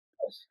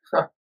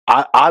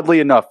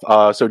 Oddly enough,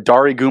 so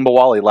Dari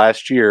Gumbawali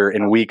last year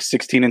in weeks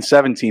 16 and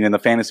 17 in the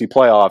fantasy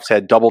playoffs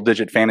had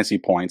double-digit fantasy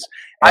points.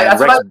 And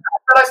that's what I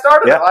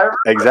started. Yeah,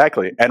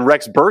 exactly. And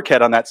Rex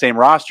Burkhead on that same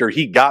roster,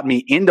 he got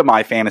me into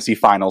my fantasy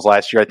finals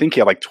last year. I think he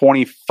had like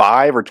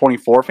 25 or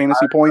 24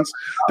 fantasy points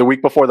the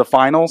week before the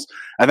finals.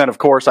 And then, of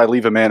course, I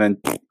leave him in and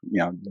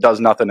does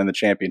nothing in the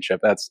championship.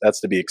 That's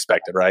to be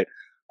expected, right?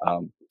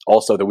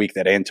 Also, the week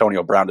that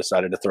Antonio Brown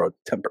decided to throw a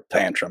temper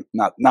tantrum.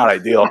 Not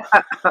ideal.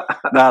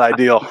 Not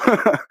ideal.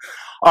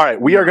 All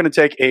right, we are going to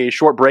take a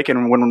short break,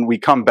 and when we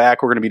come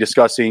back, we're going to be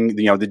discussing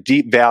the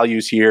deep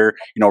values here.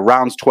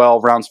 Rounds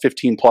 12, rounds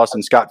 15 plus,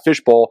 and Scott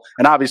Fishbowl.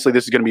 And obviously,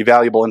 this is going to be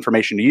valuable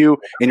information to you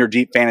in your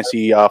deep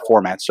fantasy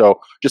format.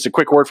 So, just a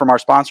quick word from our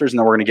sponsors, and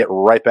then we're going to get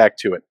right back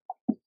to it.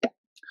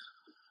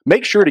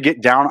 Make sure to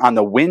get down on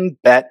the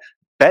WynnBET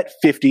Bet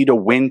 50 to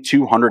win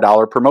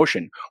 $200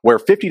 promotion, where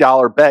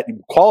 $50 bet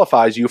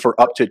qualifies you for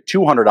up to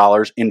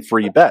 $200 in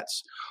free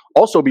bets.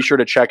 Also, be sure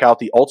to check out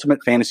the Ultimate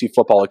Fantasy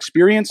Football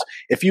Experience.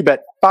 If you bet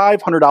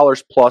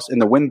 $500 plus in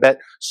the WynnBET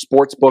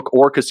Sportsbook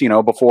or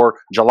Casino before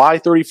July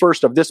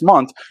 31st of this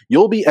month,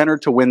 you'll be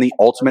entered to win the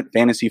Ultimate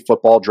Fantasy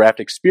Football Draft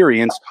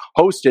Experience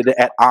hosted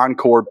at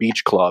Encore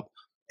Beach Club,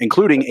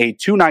 including a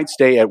 2-night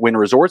stay at Wynn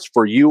Resorts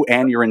for you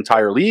and your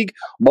entire league.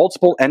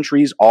 Multiple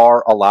entries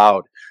are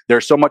allowed.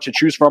 There's so much to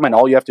choose from, and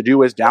all you have to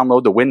do is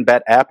download the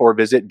WynnBET app or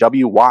visit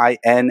wynnbet.com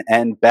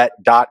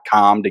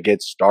to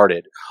get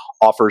started.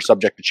 Offer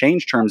subject to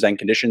change, terms and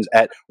conditions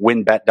at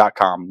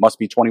wynnbet.com. Must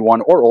be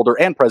 21 or older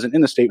and present in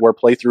the state where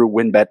playthrough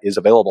WynnBET is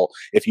available.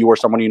 If you or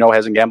someone you know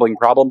has a gambling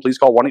problem, please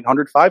call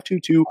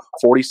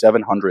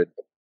 1-800-522-4700.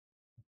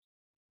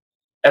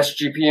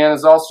 SGPN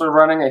is also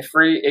running a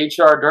free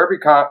HR Derby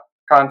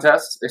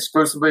contest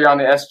exclusively on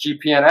the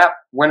SGPN app.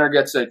 Winner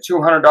gets a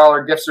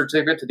 $200 gift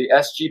certificate to the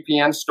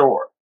SGPN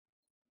store.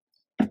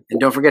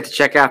 And don't forget to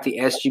check out the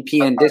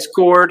SGPN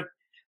Discord,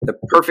 the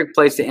perfect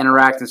place to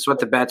interact and sweat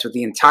the bets with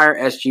the entire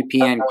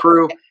SGPN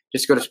crew.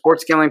 Just go to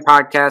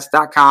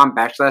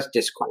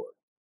sportsgamblingpodcast.com/Discord.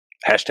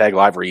 Hashtag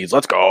live reads.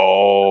 Let's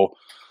go.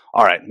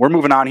 All right, we're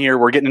moving on here.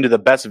 We're getting into the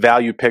best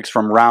value picks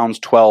from rounds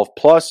 12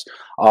 plus.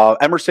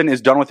 Emerson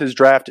is done with his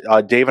draft.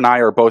 Dave and I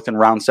are both in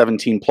round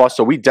 17 plus,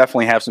 so we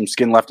definitely have some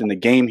skin left in the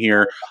game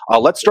here.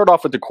 Let's start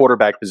off with the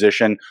quarterback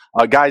position.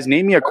 Guys,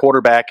 name me a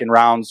quarterback in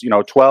rounds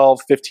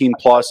 12, 15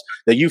 plus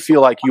that you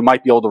feel like you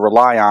might be able to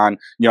rely on,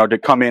 to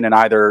come in and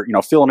either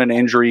fill in an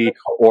injury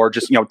or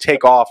just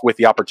take off with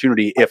the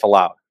opportunity if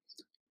allowed.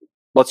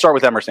 Let's start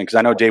with Emerson because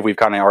I know, Dave, we've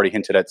kind of already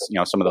hinted at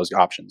some of those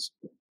options.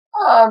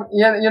 I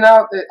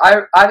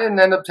didn't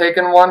end up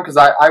taking one because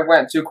I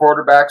went 2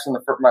 quarterbacks in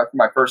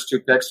my first 2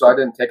 picks, so I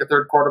didn't take a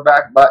third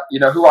quarterback. But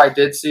who I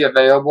did see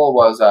available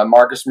was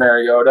Marcus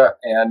Mariota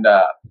and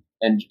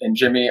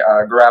Jimmy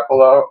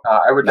Garoppolo.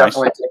 I would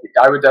definitely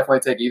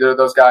take either of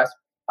those guys.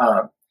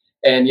 I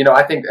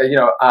think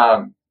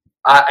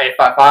if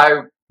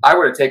I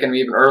would have taken him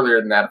even earlier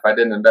than that if I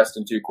didn't invest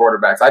in 2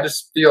 quarterbacks. I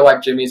just feel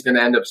like Jimmy's going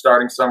to end up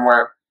starting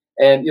somewhere.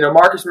 And,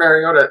 Marcus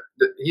Mariota,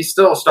 he's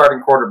still a starting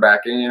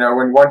quarterback. And,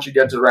 once you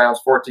get to rounds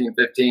 14,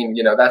 15,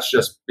 that's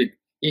just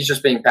he's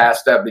just being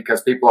passed up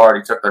because people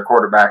already took their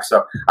quarterback.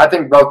 So I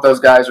think both those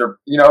guys are,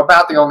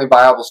 about the only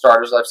viable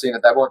starters I've seen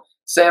at that point.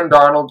 Sam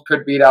Darnold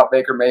could beat out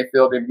Baker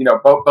Mayfield, and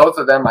both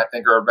of them I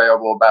think are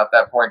available about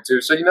that point too.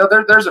 So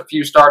there's a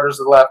few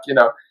starters left.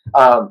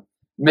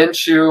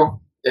 Minshew,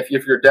 if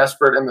you're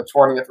desperate in the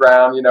 20th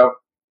round,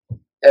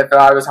 if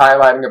I was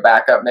highlighting a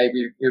backup,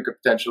 maybe you could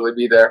potentially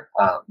be there.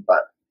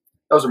 But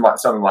those are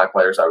some of my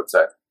players, I would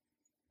say.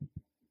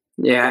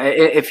 Yeah,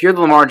 if you're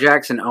the Lamar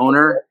Jackson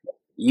owner,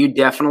 you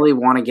definitely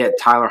want to get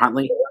Tyler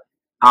Huntley.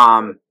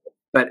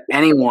 But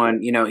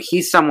anyone,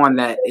 he's someone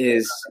that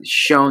is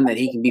shown that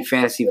he can be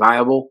fantasy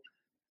viable.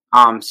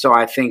 So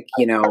I think,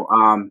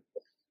 and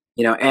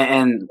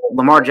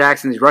Lamar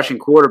Jackson's rushing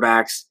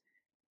quarterbacks,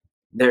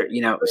 they're,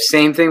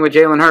 same thing with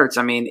Jalen Hurts.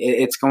 I mean,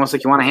 it's almost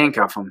like you want to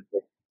handcuff him.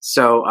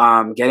 So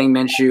getting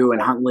Minshew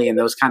and Huntley and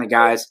those kind of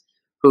guys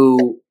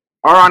who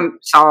are on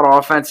solid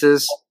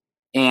offenses,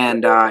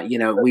 and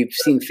we've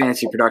seen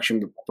fantasy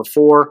production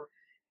before.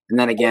 And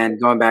then again,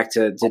 going back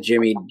to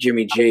Jimmy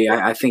G,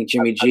 I think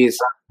Jimmy G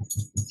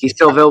he's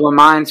still available in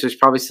mine, so he's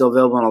probably still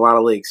available in a lot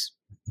of leagues.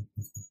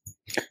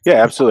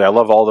 Yeah, absolutely. I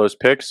love all those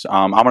picks.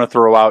 I'm going to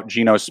throw out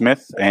Geno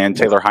Smith and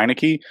Taylor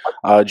Heineke.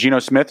 Geno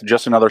Smith,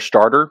 just another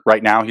starter.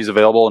 Right now, he's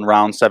available in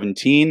round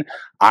 17.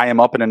 I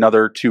am up in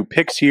another 2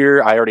 picks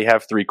here. I already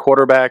have 3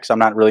 quarterbacks. I'm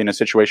not really in a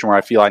situation where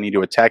I feel I need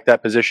to attack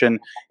that position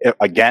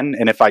again.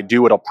 And if I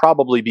do, it'll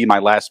probably be my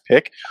last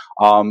pick,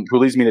 who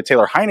leads me to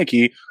Taylor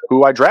Heineke,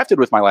 who I drafted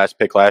with my last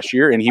pick last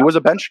year, and he was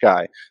a bench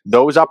guy.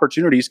 Those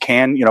opportunities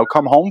can,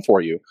 come home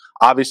for you.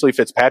 Obviously,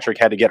 Fitzpatrick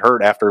had to get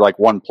hurt after like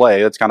one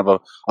play. That's kind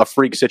of a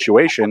freak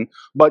situation.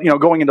 But,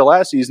 going into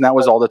last season, that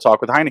was all the talk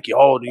with Heineke.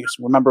 Oh, do you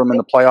remember him in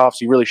the playoffs?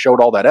 He really showed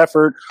all that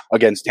effort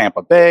against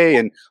Tampa Bay,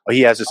 and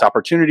he has this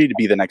opportunity to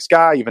be the next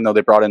guy, even though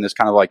they brought in this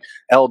kind of like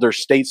elder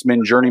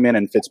statesman, journeyman,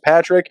 and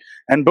Fitzpatrick.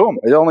 And boom,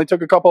 it only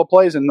took a couple of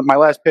plays, and my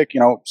last pick,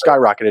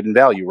 skyrocketed in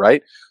value,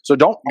 right? So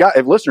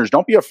listeners,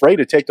 don't be afraid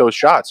to take those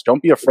shots.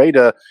 Don't be afraid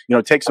to,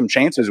 take some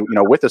chances,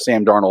 with a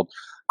Sam Darnold.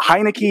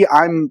 Heineke,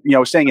 I'm,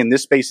 saying in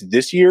this space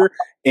this year,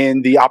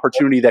 in the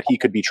opportunity that he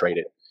could be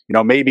traded.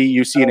 Maybe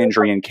you see an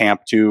injury in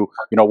camp to,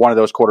 one of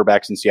those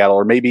quarterbacks in Seattle,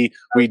 or maybe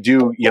we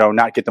do,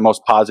 not get the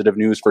most positive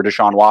news for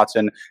Deshaun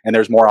Watson and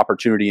there's more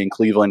opportunity in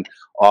Cleveland.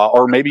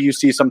 Or maybe you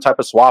see some type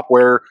of swap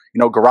where,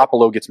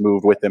 Garoppolo gets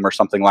moved with him or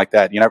something like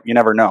that. You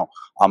never know.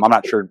 I'm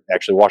not sure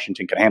actually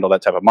Washington can handle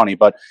that type of money,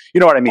 but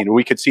you know what I mean?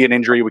 We could see an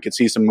injury. We could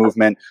see some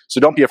movement. So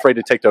don't be afraid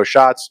to take those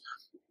shots.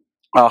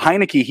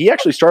 Heineke, he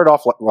actually started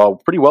off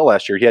pretty well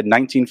last year. He had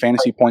 19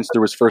 fantasy points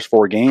through his first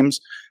 4 games.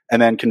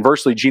 And then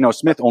conversely, Geno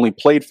Smith only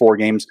played 4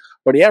 games,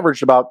 but he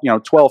averaged about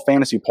 12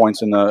 fantasy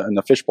points in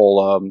the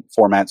fishbowl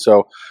format.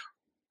 So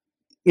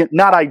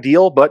not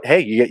ideal, but hey,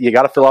 you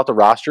got to fill out the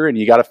roster and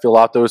you got to fill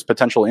out those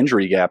potential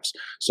injury gaps.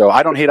 So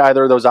I don't hate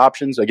either of those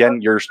options. Again,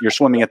 you're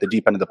swimming at the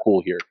deep end of the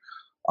pool here.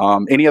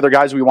 Any other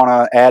guys we want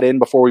to add in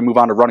before we move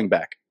on to running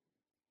back?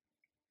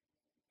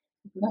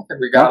 I think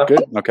we got it.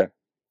 Good. Okay.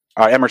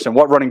 All right, Emerson,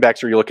 what running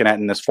backs are you looking at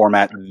in this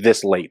format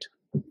this late?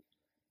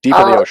 Deep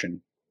in the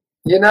ocean.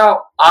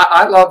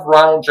 I love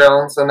Ronald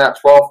Jones in that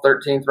 12th,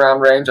 13th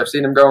round range. I've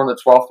seen him go in the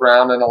 12th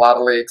round in a lot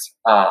of leagues.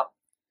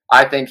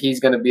 I think he's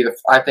going to be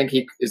I think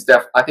he's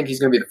going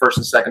to be the first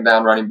and second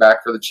down running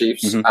back for the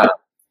Chiefs.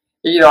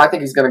 Mm-hmm. I think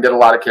he's going to get a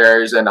lot of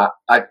carries, and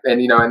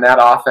in that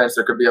offense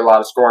there could be a lot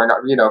of scoring.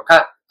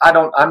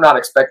 I'm not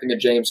expecting a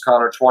James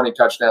Conner 20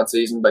 touchdown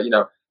season, but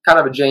kind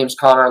of a James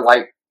Conner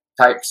light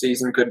type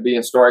season could be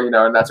in store.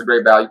 And that's a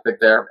great value pick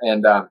there.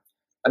 And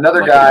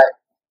another guy.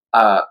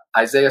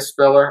 Isaiah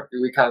Spiller,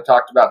 we kind of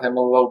talked about him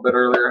a little bit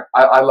earlier.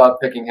 I love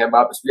picking him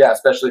up,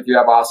 especially if you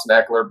have Austin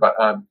Eckler. But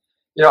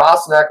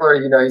Austin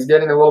Eckler, he's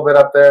getting a little bit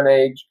up there in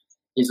age.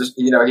 He's just,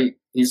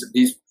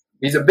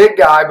 he's a big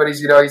guy, but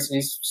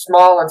he's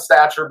small in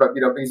stature, but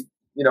he's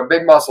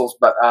big muscles.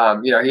 But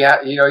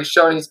he's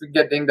shown he's been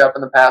get dinged up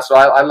in the past. So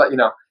I let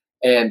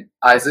and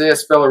Isaiah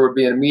Spiller would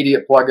be an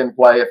immediate plug and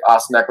play if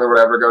Austin Eckler would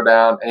ever go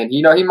down. And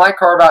he might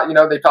carve out.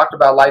 They talked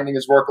about lightening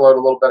his workload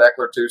a little bit,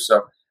 Eckler too.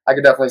 So I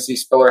could definitely see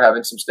Spiller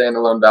having some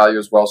standalone value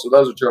as well. So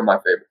those are 2 of my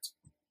favorites.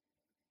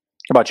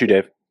 How about you,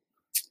 Dave?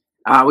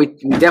 We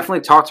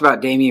definitely talked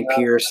about Dameon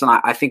Pierce, and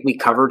I think we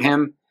covered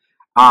him.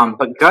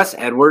 But Gus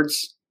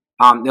Edwards,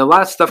 there's a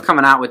lot of stuff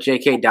coming out with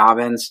J.K.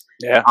 Dobbins.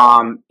 Yeah.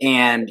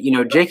 And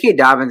J.K.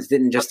 Dobbins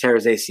didn't just tear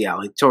his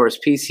ACL. He tore his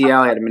PCL.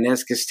 He had a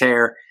meniscus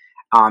tear.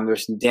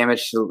 There's some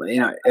damage to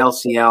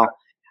LCL.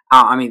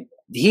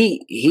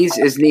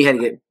 His knee had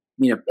to get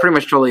pretty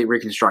much totally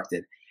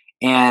reconstructed.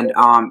 And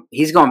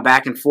he's going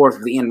back and forth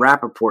with Ian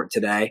Rappaport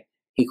today.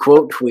 He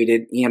quote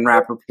tweeted Ian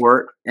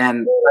Rappaport,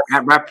 and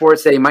Rappaport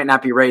said he might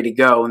not be ready to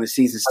go when the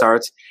season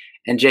starts.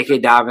 And J.K.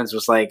 Dobbins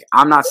was like,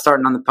 I'm not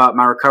starting on the pup.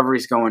 My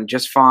recovery's going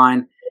just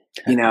fine,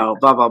 blah,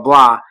 blah,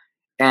 blah.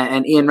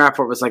 And Ian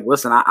Rappaport was like,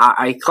 listen,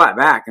 I clapped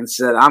back and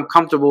said, I'm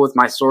comfortable with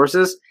my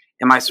sources.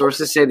 And my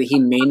sources say that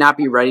he may not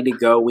be ready to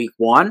go week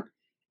 1.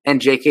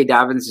 And J.K.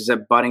 Dobbins is a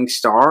budding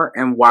star.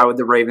 And why would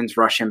the Ravens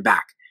rush him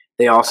back?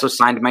 They also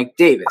signed Mike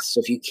Davis.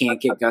 So if you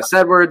can't get Gus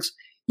Edwards,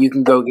 you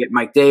can go get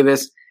Mike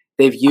Davis.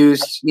 they've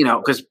used,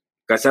 because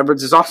Gus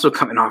Edwards is also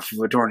coming off of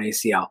a torn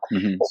ACL.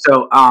 Mm-hmm.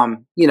 So,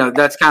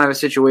 that's kind of a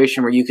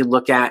situation where you could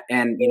look at,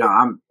 and,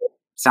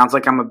 sounds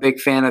like I'm a big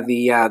fan of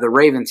the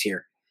Ravens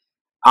here.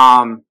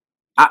 I'm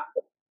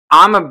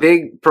a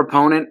big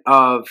proponent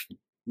of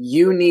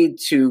you need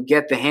to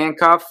get the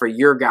handcuff for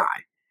your guy.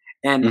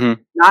 And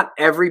not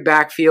every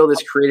backfield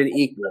is created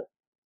equal.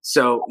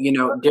 So,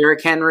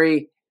 Derrick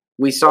Henry,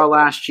 we saw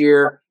last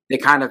year, they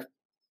kind of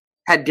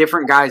had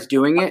different guys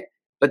doing it.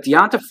 But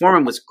D'Onta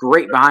Foreman was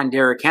great behind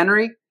Derrick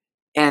Henry.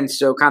 And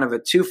so kind of a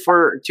two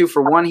for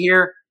one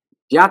here.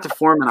 D'Onta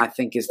Foreman, I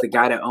think, is the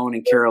guy to own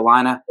in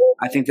Carolina.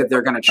 I think that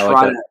they're going to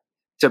try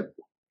to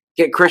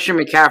get Christian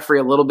McCaffrey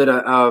a little bit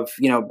of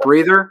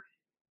breather.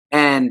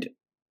 And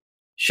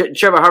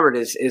Chuba Hubbard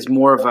is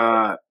more of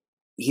a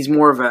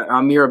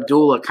Amir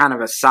Abdullah kind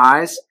of a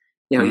size.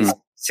 He's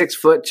 6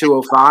 foot,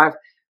 205.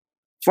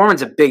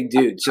 Foreman's a big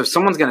dude. So if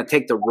someone's going to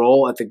take the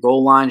role at the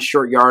goal line,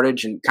 short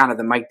yardage, and kind of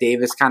the Mike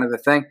Davis kind of a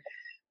thing.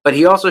 But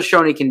he also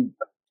shown he can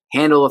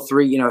handle a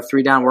 3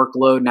 down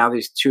workload. Now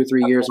these 2 or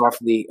 3 years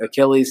off of the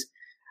Achilles.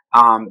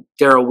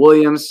 Darrell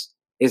Williams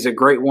is a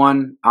great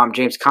one.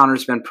 James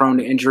Conner's been prone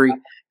to injury.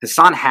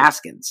 Hassan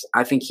Haskins,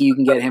 I think you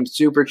can get him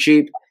super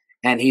cheap.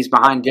 And he's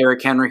behind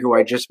Derrick Henry, who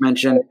I just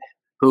mentioned,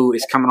 who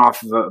is coming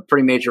off of a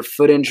pretty major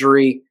foot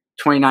injury,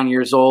 29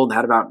 years old,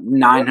 had about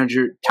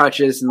 900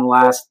 touches in the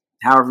last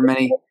however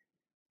many.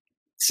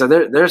 So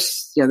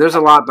there's a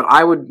lot, but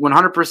I would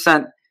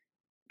 100%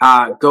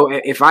 go.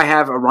 If I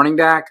have a running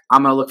back,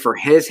 I'm going to look for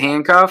his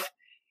handcuff.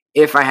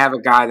 If I have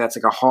a guy that's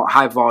like a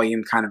high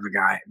volume kind of a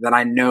guy that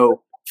I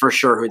know for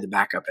sure who the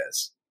backup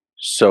is.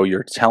 So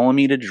you're telling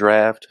me to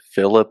draft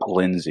Philip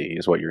Lindsay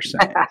is what you're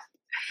saying.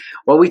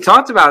 Well, we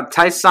talked about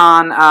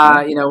Tyson,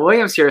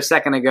 Williams here a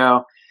second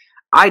ago.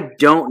 I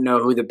don't know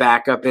who the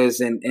backup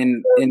is in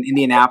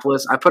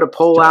Indianapolis. I put a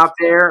poll out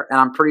there, and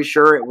I'm pretty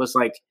sure it was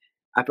like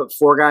I put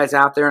 4 guys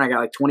out there, and I got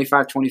like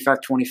 25,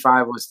 25,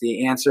 25 was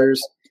the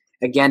answers.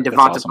 Again,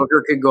 Devonta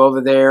Booker could go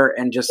over there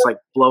and just like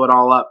blow it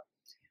all up.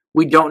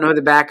 We don't know who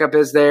the backup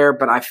is there,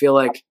 but I feel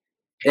like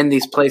in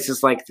these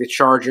places like the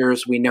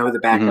Chargers, we know who the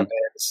backup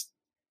is.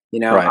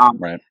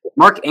 Right.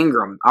 Mark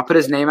Ingram, I'll put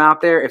his name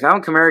out there. If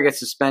Alvin Kamara gets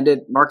suspended,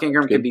 Mark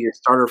Ingram could be your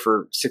starter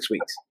for 6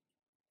 weeks.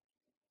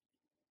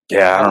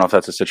 Yeah, I don't know if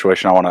that's a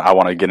situation I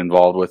want to get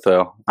involved with,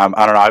 though. I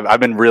don't know. I've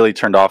been really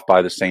turned off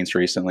by the Saints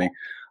recently.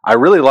 I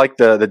really like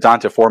the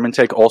D'Onta Foreman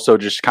take. Also,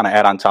 just kind of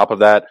add on top of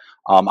that,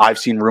 I've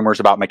seen rumors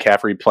about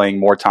McCaffrey playing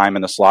more time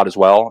in the slot as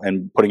well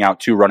and putting out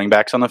 2 running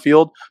backs on the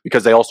field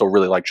because they also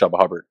really like Chuba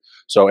Hubbard.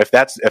 So if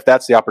that's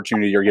the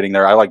opportunity you're getting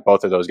there, I like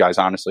both of those guys.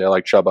 Honestly, I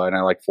like Chuba and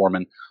I like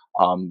Foreman.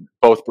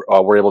 Both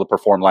were able to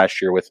perform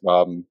last year with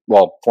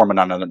Foreman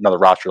on another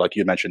roster, like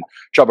you mentioned.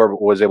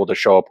 Chuba was able to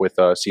show up with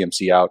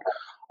CMC out.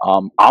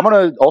 I'm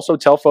going to also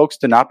tell folks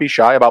to not be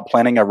shy about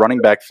planting a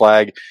running back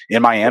flag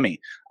in Miami.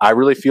 I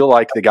really feel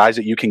like the guys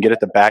that you can get at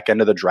the back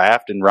end of the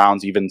draft in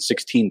rounds even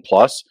 16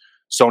 plus,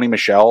 Sony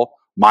Michel,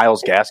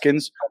 Myles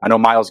Gaskins. I know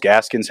Myles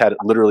Gaskins had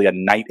literally a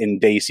night and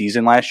day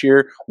season last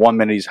year. 1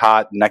 minute he's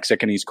hot, next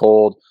second he's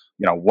cold.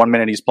 1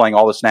 minute he's playing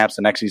all the snaps,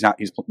 the next he's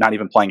not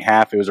even playing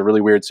half. It was a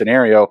really weird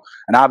scenario.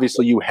 And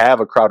obviously you have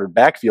a crowded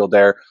backfield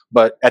there,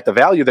 but at the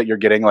value that you're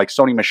getting, like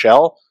Sony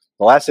Michel,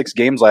 the last 6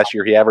 games last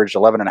year, he averaged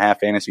 11.5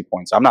 fantasy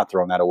points. I'm not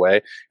throwing that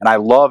away. And I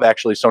love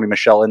actually Sony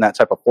Michel in that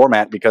type of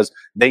format because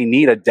they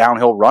need a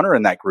downhill runner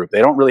in that group.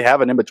 They don't really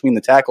have an in-between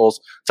the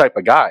tackles type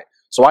of guy.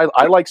 So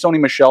I like Sony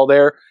Michel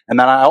there. And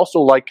then I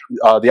also like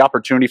the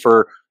opportunity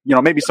for,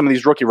 maybe some of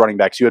these rookie running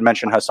backs. You had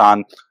mentioned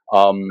Hassan,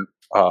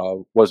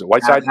 was it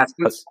Whiteside?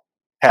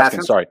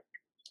 Haskins, sorry.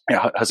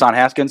 Yeah, Hassan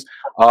Haskins.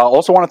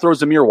 Also want to throw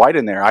Zamir White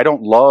in there. I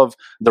don't love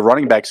the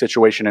running back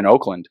situation in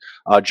Oakland.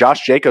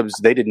 Josh Jacobs,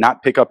 they did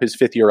not pick up his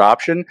 5th-year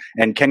option,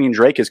 and Kenyon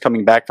Drake is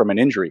coming back from an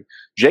injury.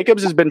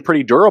 Jacobs has been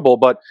pretty durable,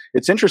 but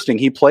it's interesting.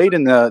 He played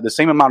in the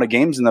same amount of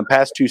games in the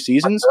past 2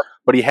 seasons,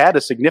 but he had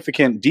a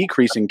significant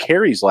decrease in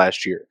carries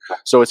last year.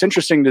 So it's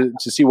interesting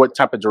to see what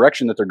type of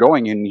direction that they're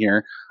going in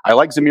here. I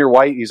like Zamir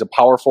White. He's a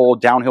powerful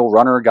downhill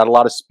runner, got a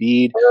lot of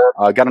speed,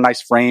 got a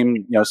nice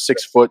frame,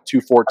 6 foot,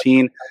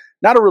 214.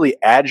 Not a really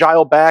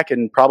agile back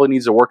and probably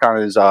needs to work on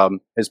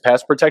his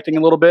pass protecting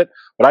a little bit.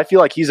 But I feel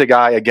like he's a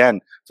guy, again,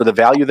 for the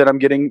value that I'm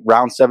getting,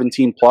 round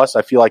 17 plus,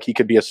 I feel like he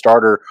could be a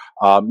starter,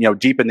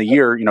 deep in the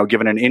year,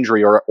 given an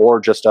injury or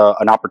just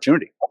an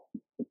opportunity.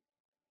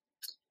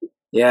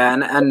 Yeah,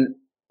 and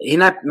he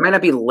might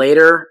not be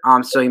later,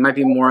 so he might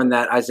be more in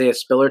that Isaiah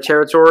Spiller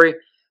territory.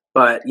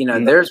 But,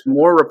 there's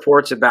more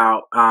reports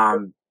about,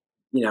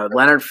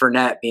 Leonard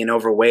Fournette being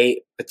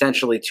overweight,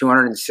 potentially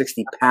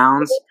 260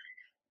 pounds.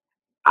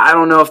 I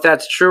don't know if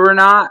that's true or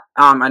not.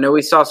 I know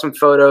we saw some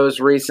photos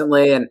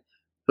recently, and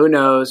who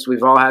knows?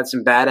 We've all had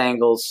some bad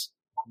angles,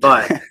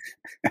 but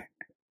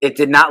it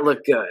did not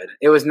look good.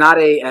 It was not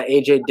a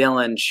A.J.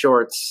 Dillon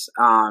shorts,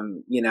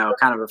 kind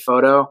of a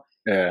photo.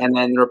 Yeah. And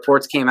then the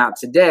reports came out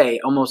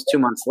today, almost 2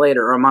 months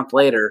later or a month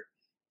later.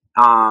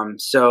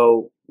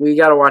 So we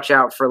got to watch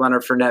out for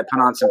Leonard Fournette, put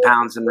on some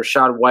pounds, and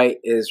Rachaad White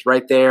is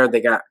right there.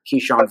 They got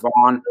Keyshawn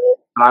Vaughn.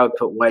 I would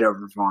put White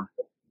over Vaughn.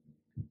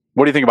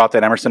 What do you think about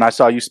that, Emerson? I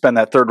saw you spend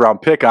that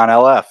 3rd-round pick on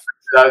LF.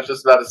 I was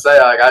just about to say,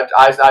 like,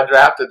 I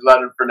drafted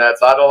Leonard Fournette,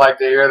 so I don't like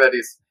to hear that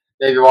he's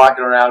maybe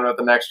walking around with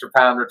an extra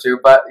pound or two.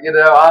 But,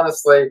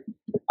 honestly,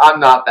 I'm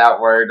not that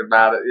worried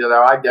about it.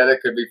 I get it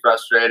could be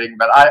frustrating,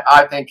 but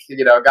I think,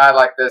 a guy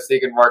like this, he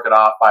can work it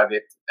off by the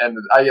end.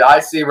 I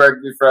see where it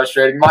could be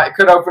frustrating. It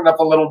could open up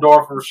a little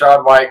door for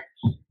Rachaad White,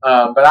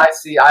 but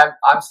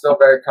I'm still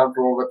very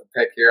comfortable with the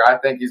pick here. I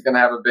think he's going to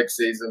have a big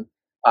season.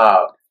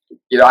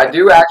 I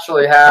do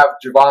actually have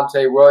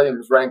Javonte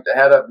Williams ranked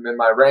ahead of him in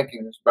my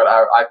rankings, but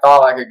I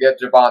thought I could get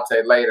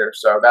Javonte later,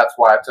 so that's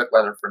why I took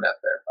Leonard Fournette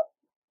there.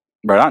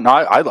 Right on. No,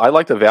 I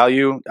like the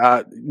value.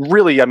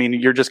 Really, I mean,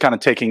 you're just kind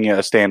of taking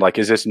a stand. Like,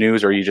 is this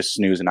news, or are you just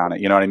snoozing on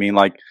it? You know what I mean?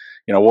 Like,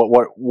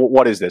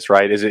 what is this?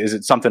 Right? Is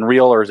it something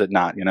real, or is it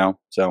not?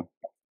 So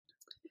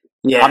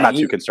yeah, I'm not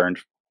too concerned.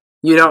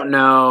 You don't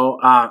know.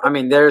 I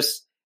mean,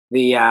 there's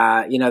the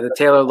the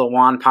Taylor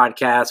Lewan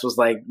podcast was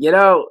like,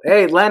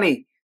 hey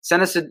Lenny,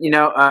 send us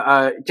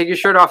take your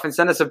shirt off and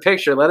send us a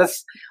picture. Let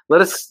us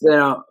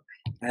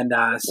and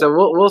so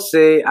we'll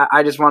see.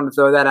 I just wanted to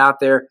throw that out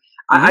there.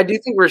 I do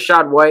think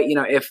Rachaad White,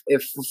 if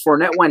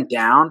Fournette went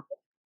down,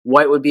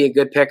 White would be a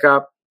good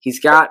pickup. He's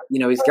got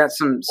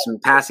some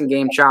passing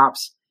game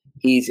chops.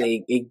 He's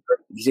a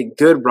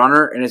good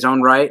runner in his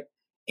own right.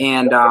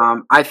 And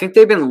I think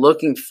they've been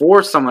looking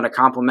for someone to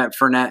complement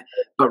Fournette.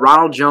 But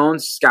Ronald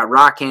Jones has got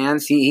rock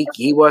hands. He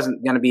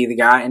wasn't going to be the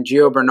guy. And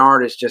Gio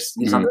Bernard is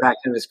he's on the back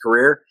end of his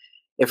career.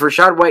 If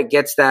Rachaad White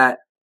gets that,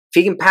 if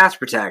he can pass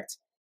protect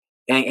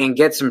and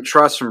get some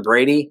trust from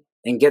Brady,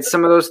 and get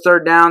some of those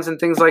 3rd downs and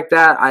things like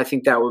that, I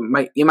think that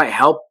might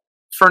help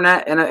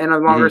Fournette in a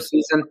longer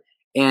season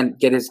and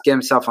get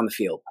himself on the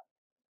field.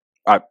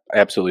 I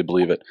absolutely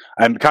believe it.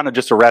 And kind of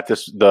just to wrap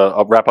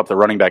up the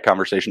running back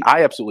conversation,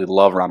 I absolutely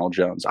love Ronald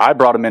Jones. I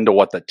brought him into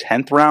the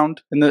 10th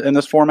round in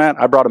this format.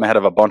 I brought him ahead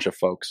of a bunch of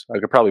folks. I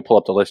could probably pull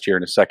up the list here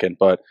in a second,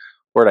 but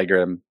where did I get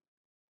him?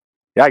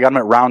 Yeah, I got him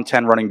at round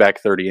 10, running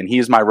back 30, and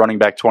he's my running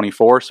back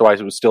 24, so I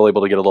was still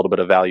able to get a little bit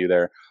of value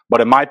there.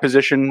 But in my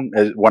position,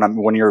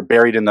 when you're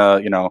buried in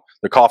the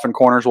the coffin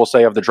corners, we'll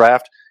say, of the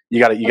draft, you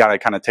got to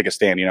kind of take a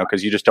stand,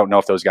 because you just don't know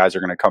if those guys are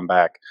going to come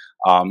back.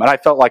 And I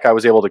felt like I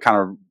was able to kind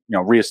of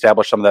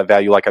reestablish some of that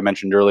value, like I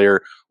mentioned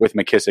earlier, with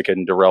McKissick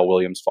and Darrell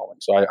Williams falling.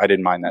 So I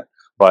didn't mind that.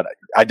 But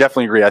I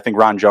definitely agree. I think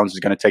Ron Jones is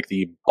going to take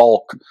the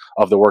bulk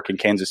of the work in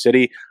Kansas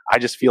City. I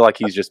just feel like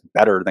he's just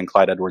better than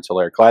Clyde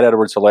Edwards-Helaire. Clyde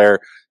Edwards-Helaire,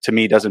 to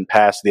me, doesn't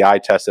pass the eye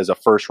test as a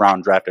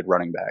first-round drafted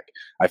running back.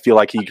 I feel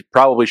like he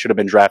probably should have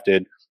been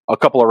drafted a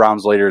couple of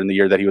rounds later in the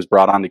year that he was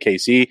brought on to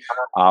KC.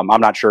 I'm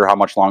not sure how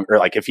much longer,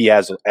 like if he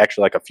has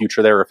actually like a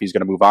future there, or if he's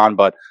going to move on.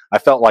 But I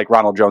felt like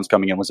Ronald Jones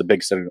coming in was a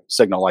big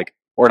signal, like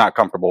we're not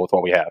comfortable with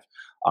what we have.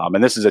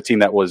 And this is a team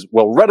that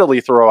will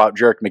readily throw out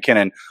Jerick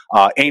McKinnon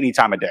any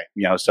time of day.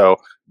 So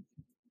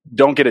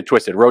don't get it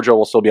twisted. Rojo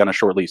will still be on a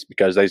short lease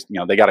because they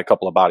got a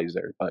couple of bodies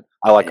there, but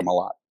I like him a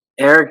lot.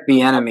 Eric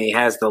Bieniemy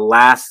has the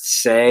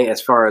last say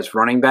as far as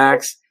running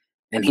backs,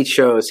 and he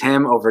chose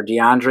him over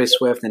DeAndre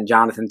Swift and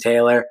Jonathan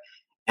Taylor,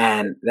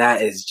 and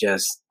that is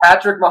just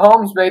Patrick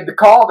Mahomes made the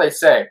call. They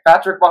say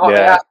Patrick Mahomes.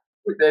 Yeah.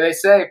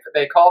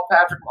 They called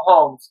Patrick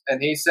Mahomes, and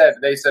they said,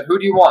 "Who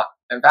do you want?"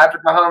 And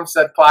Patrick Mahomes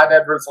said, "Clyde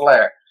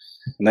Edwards-Helaire."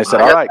 And they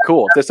said, "All right,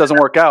 cool. If this doesn't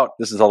work out,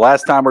 this is the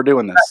last time we're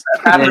doing this."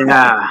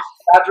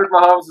 Patrick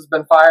Mahomes has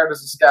been fired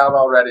as a scout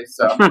already,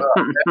 so I'm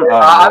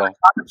a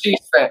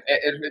Chiefs fan.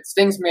 It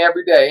stings me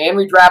every day. And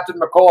we drafted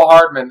McCole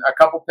Hardman a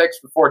couple picks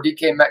before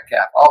DK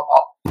Metcalf.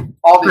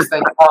 All these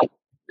things.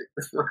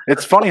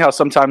 It's funny how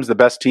sometimes the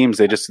best teams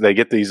they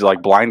get these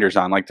like blinders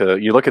on. Like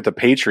you look at the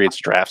Patriots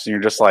drafts and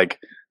you're just like,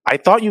 I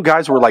thought you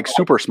guys were like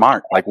super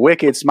smart, like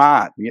wicked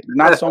smart.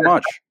 Not so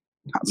much.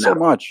 Not so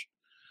much.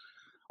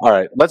 All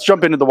right, let's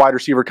jump into the wide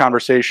receiver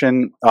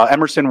conversation.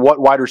 Emerson,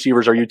 what wide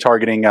receivers are you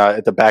targeting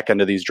at the back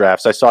end of these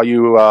drafts? I saw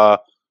you.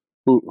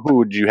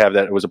 Who did you have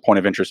that was a point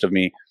of interest of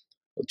me?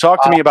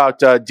 Talk to me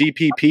about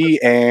DPP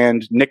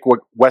and Nick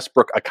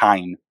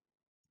Westbrook-Akine.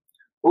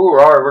 Ooh,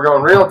 all right, we're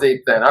going real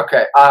deep then.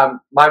 Okay,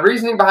 my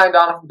reasoning behind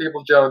Donovan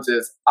Peoples-Jones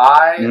is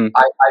I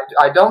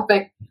don't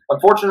think,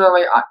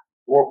 unfortunately,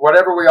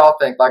 whatever we all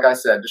think, like I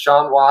said,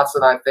 Deshaun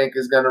Watson, I think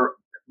is going to.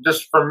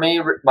 Just for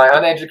me, my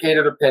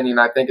uneducated opinion,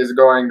 I think is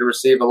going to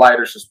receive a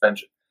lighter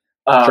suspension.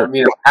 Sure.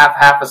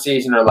 Half a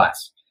season or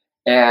less.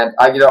 And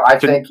I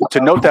think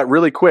to note that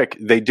really quick,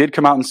 they did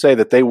come out and say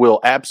that they will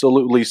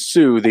absolutely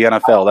sue the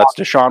NFL. That's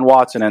Deshaun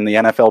Watson and the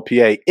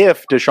NFLPA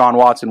if Deshaun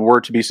Watson were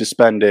to be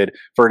suspended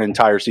for an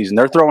entire season.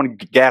 They're throwing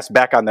gas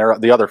back on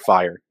the other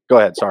fire. Go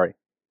ahead. Sorry.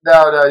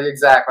 No,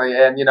 exactly.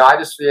 And the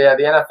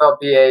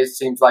NFLPA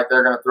seems like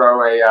they're going to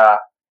throw a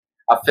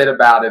fit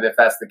about it if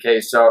that's the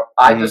case. So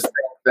I just think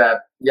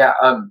that,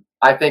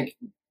 I think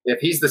if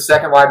he's the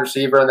second wide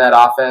receiver in that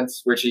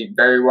offense, which he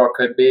very well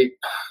could be,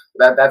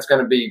 that's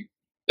going to be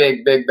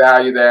big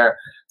value there.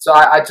 So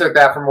I took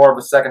that for more of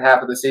a second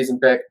half of the season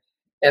pick.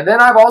 And then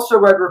I've also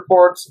read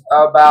reports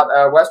about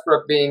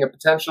Westbrook being a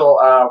potential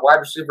wide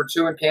receiver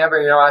 2 in camp.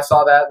 I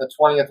saw that in the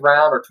 20th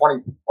round or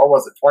 21st,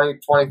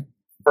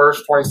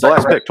 22nd. The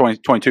last pick,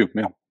 2022.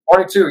 Yeah.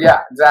 22,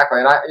 yeah, exactly.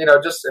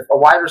 And just if a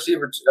wide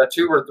receiver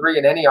 2 or 3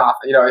 in any off,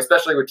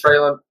 especially with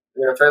Treylon,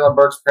 Treylon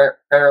Burks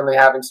apparently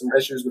having some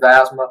issues with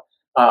asthma.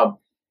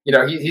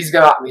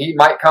 He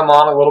might come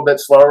on a little bit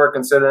slower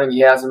considering he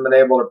hasn't been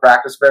able to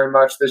practice very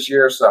much this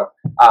year. So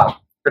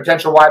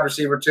potential wide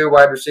receiver 2,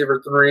 wide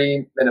receiver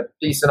 3 in a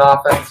decent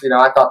offense.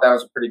 I thought that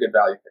was a pretty good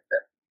value pick there.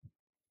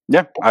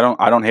 Yeah, I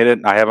don't hate it.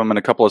 I have him in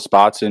a couple of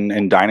spots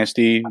in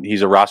Dynasty.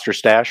 He's a roster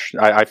stash,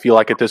 I feel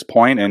like, at this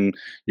point, and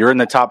you're in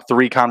the top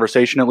 3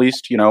 conversation at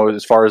least,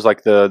 as far as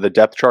like the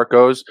depth chart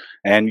goes.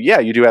 And yeah,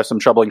 you do have some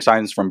troubling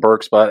signs from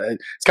Burks, but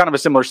it's kind of a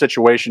similar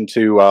situation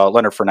to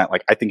Leonard Fournette.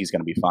 Like, I think he's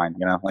going to be fine.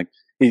 Like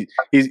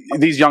he's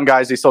these young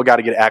guys, they still got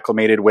to get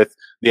acclimated with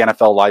the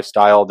NFL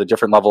lifestyle, the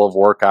different level of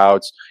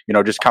workouts.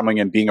 Just coming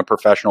in, being a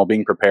professional,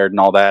 being prepared,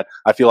 and all that.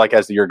 I feel like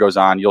as the year goes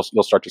on, you'll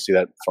start to see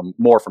that from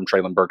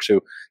Treylon Burks,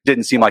 who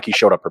didn't seem like he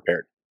showed up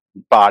prepared,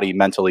 body,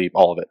 mentally,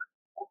 all of it.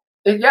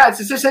 Yeah,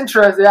 it's just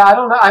interesting. Yeah, I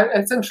don't know.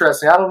 It's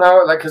interesting. I don't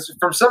know, like, because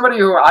from somebody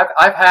who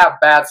I've had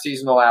bad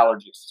seasonal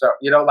allergies, so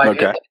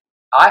okay.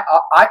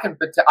 I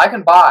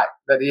can buy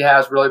that he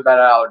has really bad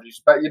allergies,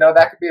 but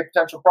that could be a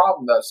potential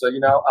problem though. So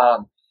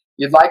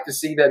you'd like to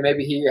see that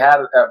maybe he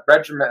had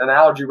an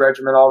allergy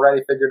regimen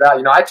already figured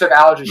out. I took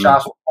allergy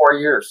shots for 4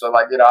 years, so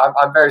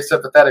I'm very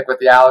sympathetic with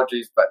the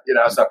allergies, but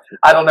so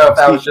I don't know if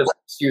that was just an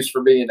excuse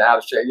for being out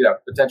of shape.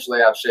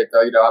 Potentially out of shape though.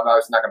 I'm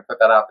always not going to put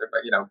that out there,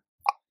 but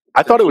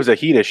I thought it was a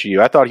heat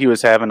issue. I thought he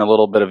was having a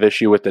little bit of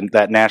issue with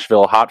that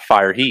Nashville hot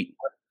fire heat.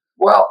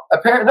 Well,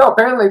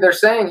 apparently they're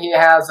saying he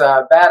has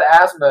bad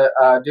asthma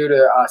due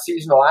to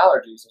seasonal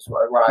allergies. Is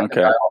what I think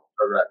I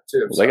also read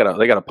too. Well,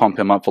 they got to pump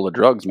him up full of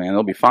drugs, man.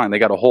 They'll be fine. They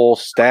got a whole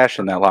stash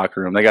in that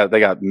locker room. They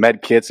got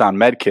med kits on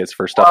med kits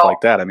for stuff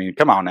like that. I mean,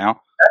 come on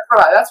now.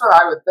 That's what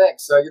I would think.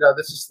 So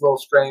this is a little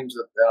strange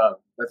that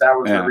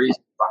was the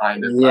reason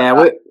behind it.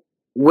 Yeah,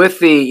 with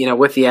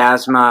the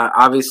asthma,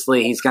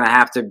 obviously he's going to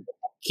have to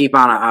keep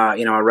on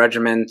a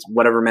regimen,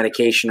 whatever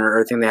medication or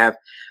everything they have,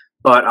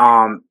 but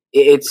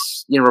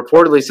it's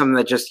reportedly something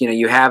that just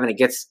you have, and it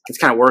gets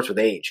kind of worse with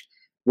age,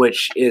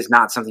 which is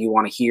not something you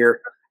want to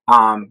hear.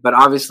 But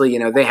obviously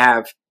they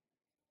have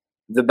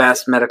the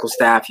best medical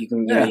staff you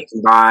can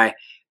buy.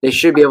 They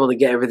should be able to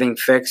get everything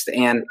fixed,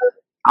 and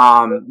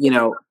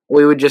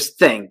we would just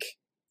think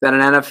that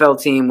an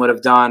NFL team would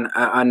have done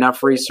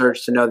enough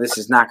research to know this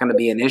is not going to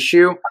be an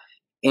issue.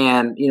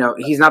 And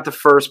he's not the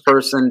first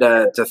person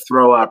to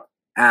throw up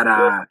at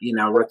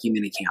rookie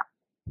minicamp.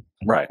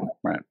 Right.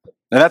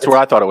 And that's where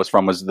I thought it was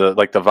from, was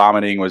the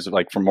vomiting was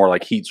like from more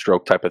like heat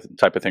stroke type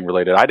of thing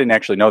related. I didn't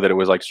actually know that it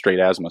was like straight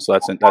asthma, so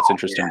that's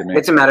interesting to me.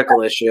 It's a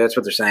medical issue. That's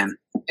what they're saying.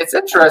 It's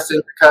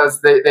interesting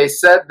because they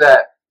said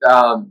that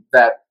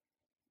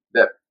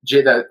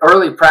the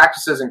early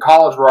practices in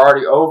college were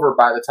already over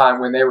by the time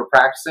when they were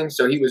practicing,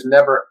 so he was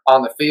never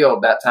on the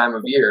field that time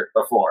of year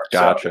before.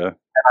 Gotcha. So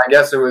I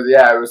guess it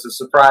was a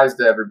surprise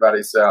to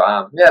everybody.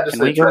 So just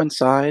can we go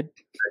inside?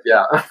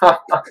 Yeah.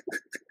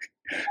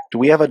 Do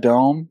we have a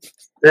dome?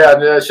 Yeah,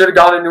 I should have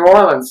gone to New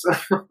Orleans.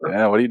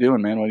 Yeah, what are you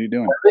doing, man? What are you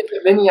doing? I think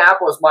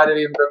Minneapolis might have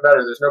even been better.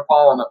 There's no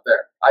pollen up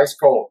there. Ice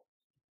cold.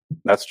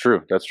 That's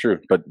true.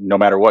 But no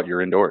matter what, you're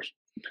indoors.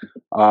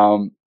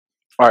 All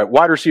right,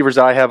 wide receivers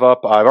I have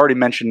up. I've already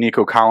mentioned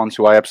Nico Collins,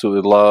 who I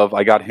absolutely love.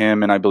 I got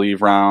him in, I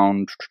believe,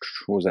 round,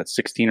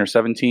 16 or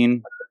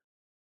 17?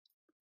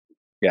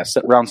 Yeah,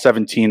 round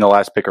 17, the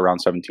last pick around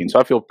 17. So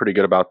I feel pretty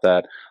good about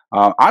that.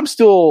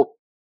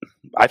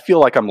 I feel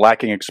like I'm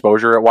lacking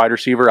exposure at wide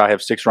receiver. I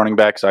have 6 running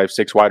backs. I have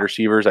 6 wide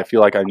receivers. I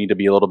feel like I need to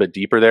be a little bit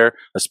deeper there,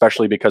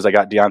 especially because I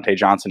got Deontay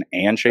Johnson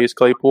and Chase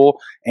Claypool.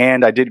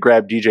 And I did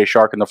grab DJ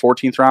Shark in the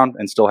 14th round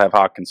and still have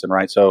Hawkinson,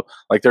 right? So,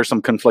 like, there's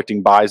some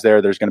conflicting buys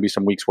there. There's going to be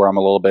some weeks where I'm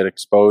a little bit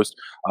exposed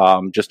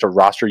just to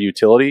roster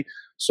utility.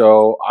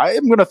 So I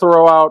am going to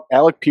throw out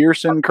Alec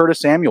Pierce and Curtis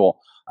Samuel.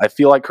 I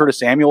feel like Curtis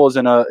Samuel is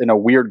in a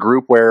weird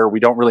group where we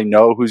don't really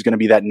know who's going to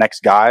be that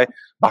next guy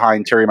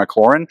behind Terry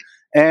McLaurin.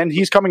 And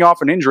he's coming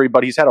off an injury,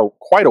 but he's had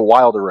quite a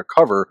while to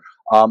recover.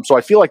 So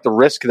I feel like the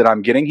risk that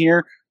I'm getting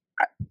here,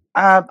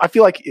 I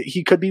feel like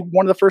he could be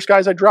one of the first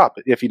guys I drop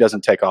if he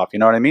doesn't take off. You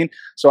know what I mean?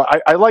 So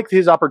I like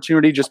his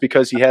opportunity just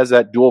because he has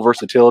that dual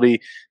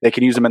versatility. They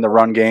can use him in the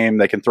run game.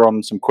 They can throw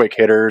him some quick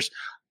hitters.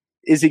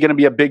 Is he going to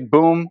be a big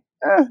boom?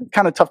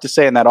 Kind of tough to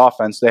say in that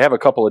offense. They have a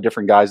couple of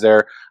different guys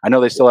there. I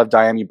know they still have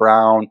Diami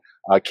Brown,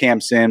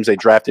 Cam Sims. They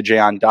drafted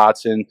Jayon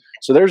Dotson.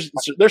 So there's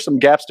some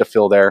gaps to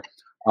fill there.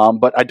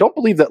 But I don't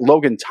believe that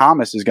Logan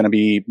Thomas is going to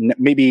be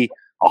maybe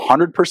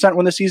 100%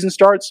 when the season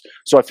starts.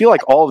 So I feel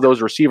like all of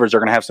those receivers are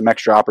going to have some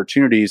extra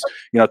opportunities,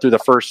 through the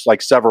first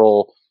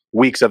several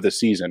weeks of the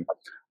season.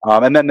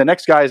 And then the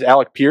next guy is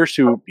Alec Pierce,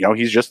 who,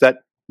 he's just that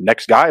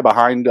next guy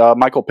behind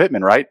Michael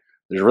Pittman, right?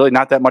 There's really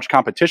not that much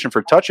competition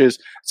for touches.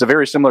 It's a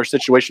very similar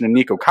situation in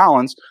Nico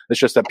Collins. It's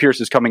just that Pierce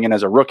is coming in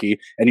as a rookie,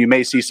 and you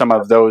may see some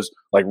of those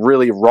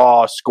really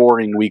raw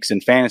scoring weeks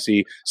in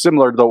fantasy,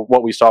 similar to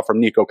what we saw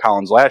from Nico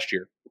Collins last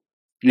year.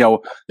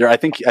 I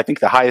think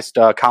the highest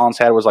Collins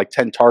had was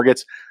 10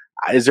 targets.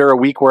 Is there a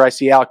week where I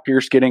see Alec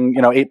Pierce getting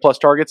 8+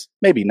 targets?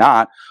 Maybe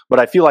not, but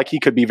I feel like he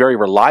could be very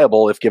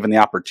reliable if given the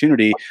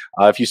opportunity.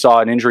 If you saw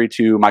an injury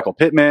to Michael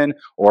Pittman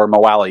or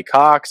Mo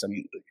Alley-Cox, I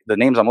mean, the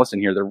names I'm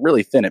listing here, they're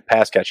really thin at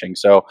pass catching.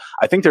 So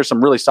I think there's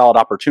some really solid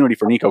opportunity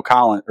for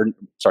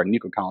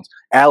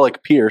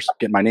Alec Pierce,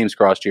 getting my names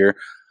crossed here.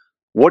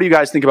 What do you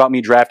guys think about me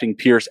drafting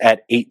Pierce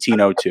at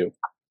 1802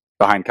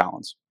 behind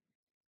Collins?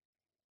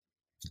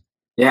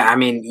 Yeah, I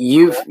mean,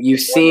 you've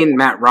seen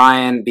Matt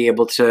Ryan be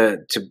able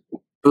to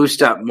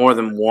boost up more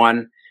than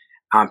one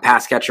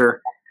pass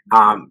catcher.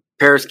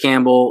 Paris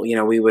Campbell,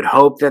 we would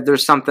hope that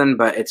there's something,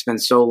 but it's been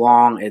so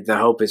long. The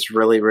hope is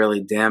really, really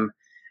dim.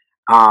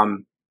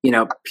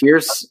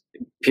 Pierce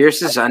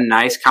is a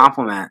nice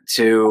complement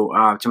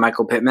to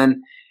Michael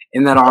Pittman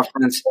in that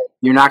offense.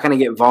 You're not going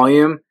to get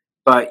volume,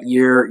 but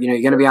you're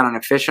going to be on an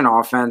efficient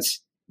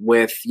offense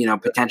with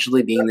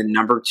potentially being the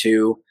number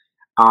two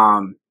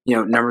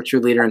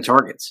leader in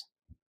targets.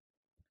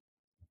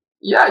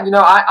 Yeah,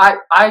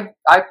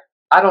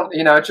 I don't,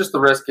 it's just the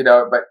risk,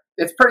 but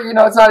it's pretty,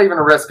 it's not even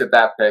a risk at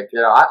that pick.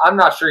 I'm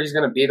not sure he's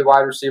going to be the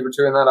wide receiver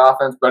 2 in that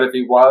offense, but if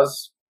he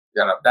was,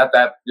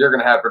 that you're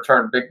going to have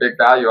return big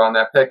value on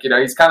that pick.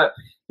 He's kind of,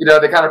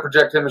 they kind of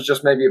project him as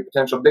just maybe a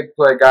potential big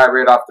play guy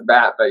right off the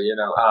bat, but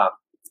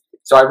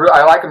so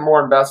I like him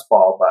more in best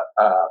ball, but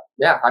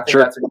yeah, I think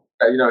that's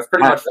it's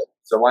pretty much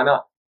so why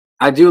not?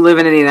 I do live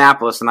in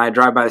Indianapolis, and I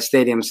drive by the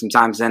stadium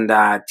sometimes, and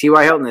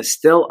T.Y. Hilton is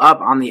still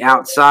up on the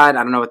outside.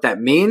 I don't know what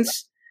that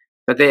means,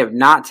 but they have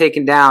not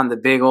taken down the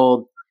big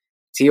old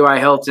T.Y.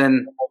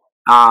 Hilton,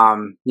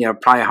 probably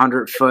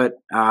 100-foot,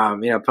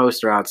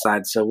 poster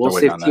outside. So we'll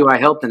see if T.Y.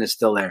 Hilton is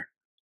still there.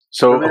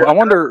 So I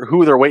wonder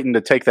who they're waiting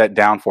to take that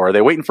down for. Are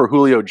they waiting for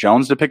Julio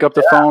Jones to pick up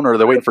the phone, or are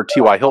they waiting for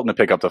T.Y. Hilton to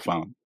pick up the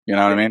phone? You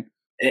know what I mean?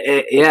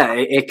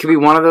 It could be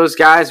one of those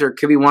guys, or it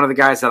could be one of the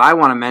guys that I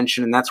want to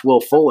mention, and that's Will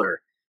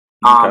Fuller.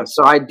 Okay.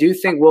 So I do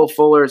think Will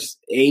Fuller's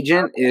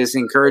agent is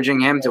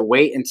encouraging him to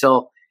wait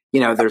until,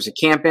 there's a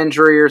camp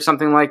injury or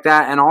something like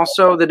that. And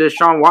also the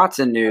Deshaun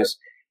Watson news.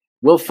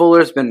 Will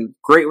Fuller's been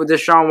great with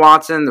Deshaun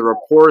Watson. The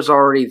rapport's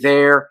already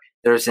there.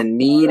 There's a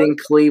need in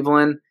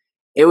Cleveland.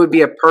 It would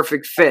be a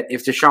perfect fit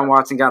if Deshaun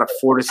Watson got a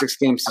 4 to 6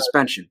 game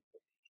suspension.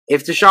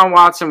 If Deshaun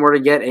Watson were to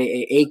get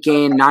a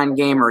 8-game,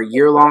 9-game, or a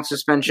year-long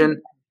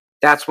suspension,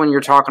 that's when you're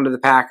talking to the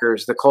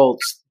Packers, the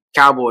Colts,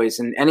 Cowboys,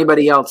 and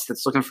anybody else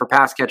that's looking for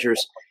pass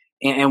catchers.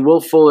 And Will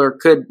Fuller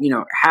could,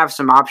 have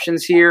some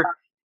options here,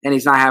 and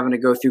he's not having to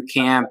go through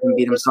camp and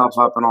beat himself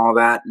up and all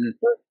that. And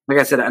like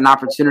I said, an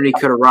opportunity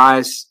could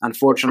arise.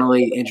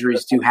 Unfortunately,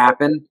 injuries do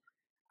happen.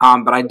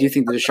 But I do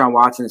think that Deshaun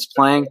Watson is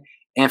playing.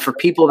 And for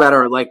people that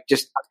are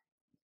just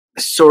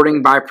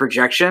sorting by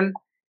projection,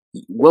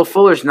 Will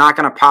Fuller's not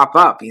going to pop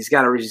up. He's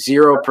got a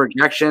 0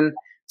 projection,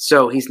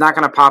 so he's not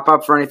going to pop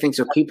up for anything.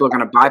 So people are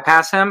going to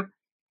bypass him.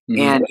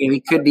 Mm-hmm. And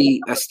he could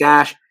be a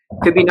stash,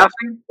 could be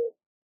nothing.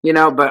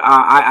 But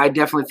I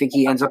definitely think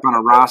he ends up on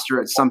a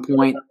roster at some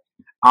point.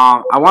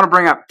 I want to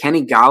bring up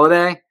Kenny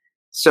Golladay.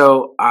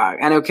 So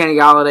I know Kenny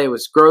Golladay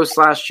was gross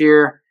last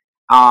year.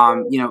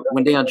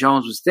 When Daniel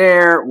Jones was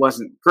there, it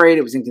wasn't great.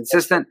 It was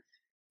inconsistent.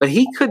 But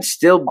he could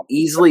still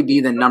easily be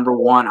the number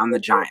 1 on the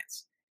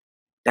Giants.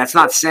 That's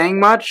not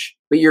saying much,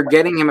 but you're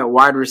getting him at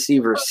wide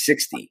receiver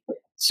 60.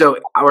 So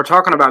we're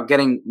talking about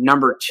getting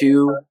number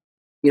 2,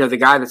 the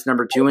guy that's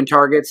number 2 in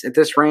targets at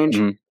this range.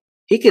 Mm-hmm.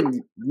 He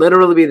could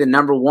literally be the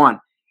number 1.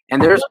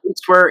 And there's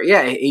weeks where,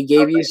 he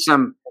gave you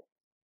some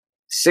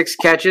 6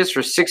 catches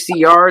for 60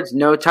 yards,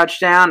 no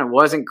touchdown. It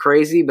wasn't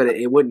crazy, but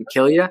it wouldn't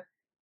kill you.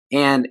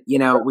 And,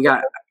 we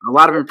got a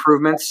lot of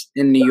improvements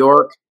in New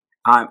York.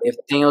 If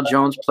Daniel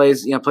Jones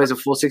plays a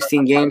full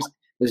 16 games,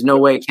 there's no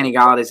way Kenny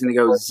Golladay is going to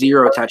go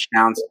 0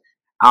 touchdowns.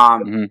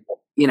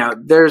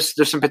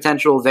 There's some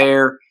potential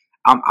there.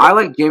 I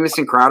like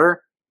Jamison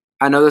Crowder.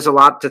 I know there's a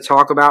lot to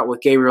talk about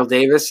with Gabriel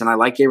Davis, and I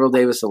like Gabriel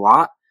Davis a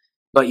lot.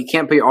 But you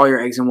can't put all your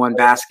eggs in one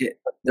basket.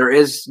 There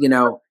is,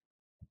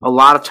 a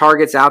lot of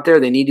targets out there.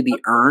 They need to be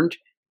earned.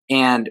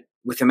 And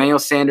with Emmanuel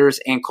Sanders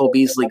and Cole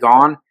Beasley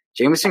gone,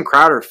 Jamison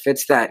Crowder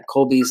fits that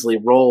Cole Beasley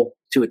role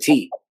to a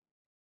T.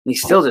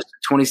 He's still just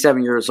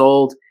 27 years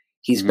old.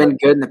 He's been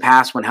good in the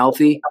past when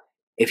healthy.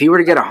 If he were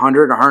to get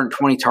 100,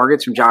 120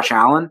 targets from Josh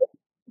Allen,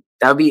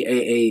 that would be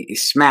a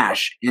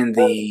smash in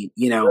the,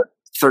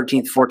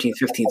 13th, 14th,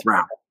 15th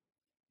round.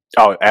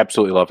 Oh,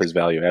 absolutely love his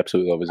value.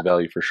 Absolutely love his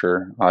value for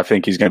sure. I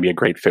think he's going to be a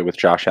great fit with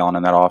Josh Allen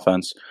in that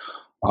offense.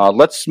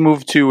 Let's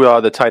move to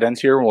the tight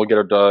ends here, and we'll get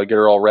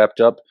her all wrapped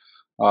up.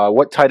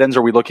 What tight ends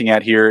are we looking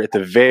at here at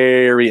the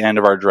very end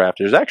of our draft?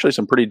 There's actually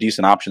some pretty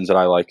decent options that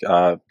I like.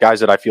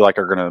 Guys that I feel like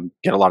are going to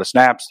get a lot of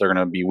snaps. They're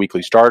going to be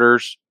weekly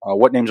starters.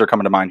 What names are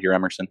coming to mind here,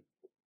 Emerson?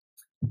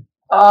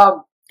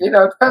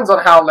 It depends on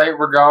how late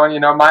we're going.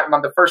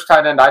 The first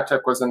tight end I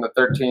took was in the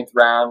 13th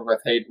round with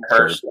Hayden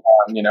Hurst.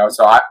 Sure.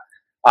 So I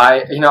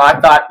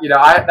thought,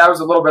 that was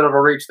a little bit of a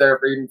reach there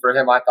for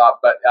him, I thought,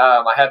 but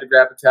I had to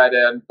grab a tight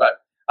end. But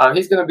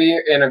he's going to be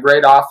in a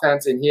great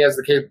offense, and he has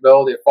the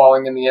capability of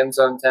falling in the end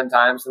zone 10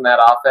 times in that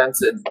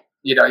offense. And,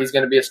 he's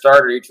going to be a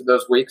starter each of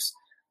those weeks.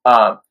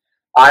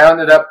 I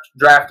ended up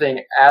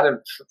drafting Adam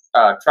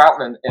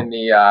Troutman in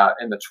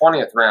the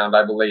 20th round,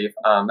 I believe.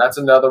 That's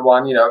another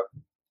one,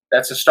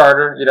 that's a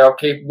starter,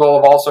 capable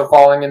of also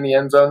falling in the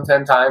end zone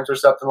 10 times or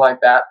something like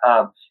that.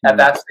 At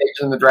that stage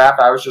in the draft,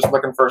 I was just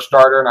looking for a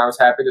starter, and I was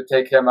happy to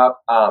take him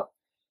up.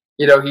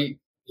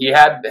 He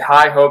had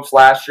high hopes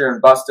last year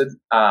and busted.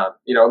 A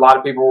lot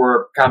of people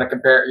were kind of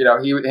comparing.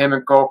 Him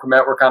and Cole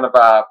Kmet were kind of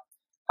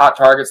hot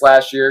targets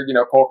last year.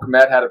 Cole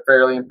Kmet had a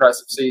fairly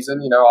impressive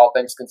season. All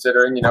things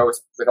considering.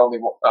 With only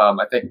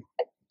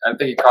I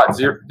think he caught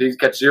zero. Did he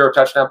catch 0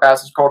 touchdown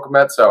passes, Cole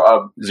Kmet?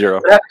 So 0.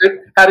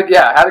 Had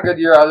a good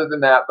year other than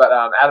that. But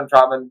Adam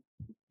Troutman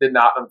did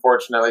not,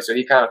 unfortunately. So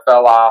he kind of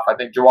fell off. I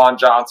think Juwan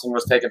Johnson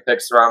was taking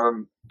picks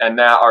from him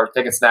or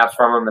taking snaps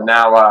from him, and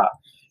now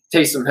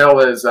Taysom Hill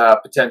is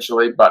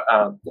potentially. But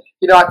I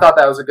thought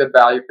that was a good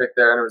value pick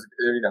there, and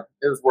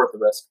it was worth the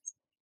risk.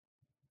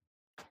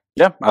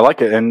 Yeah, I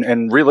like it,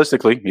 and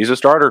realistically, he's a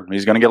starter.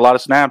 He's going to get a lot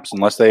of snaps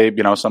unless they,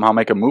 somehow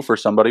make a move for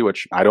somebody,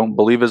 which I don't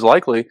believe is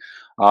likely.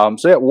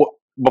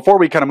 Before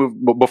we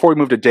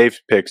move to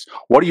Dave's picks,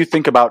 what do you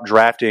think about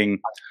drafting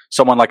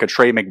someone like a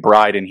Trey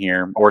McBride in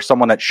here, or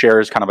someone that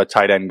shares kind of a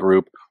tight end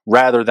group,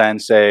 rather than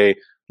say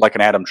like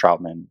an Adam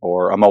Troutman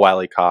or a Mo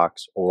Alley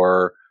Cox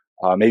or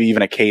maybe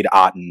even a Cade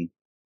Otton?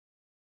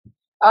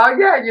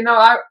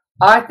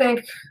 I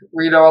think,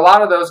 a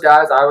lot of those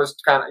guys, I was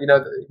kind of,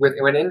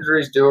 when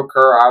injuries do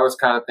occur, I was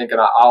kind of thinking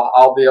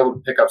I'll be able to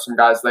pick up some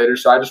guys later.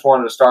 So I just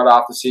wanted to start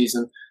off the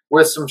season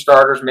with some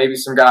starters, maybe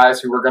some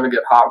guys who were going to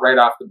get hot right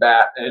off the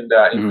bat and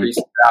increase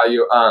in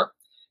value.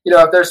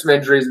 If there's some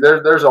injuries,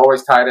 there's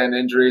always tight end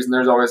injuries, and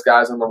there's always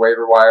guys on the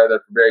waiver wire that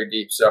are very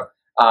deep. So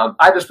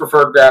I just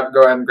prefer to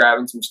go ahead and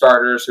grabbing some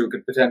starters who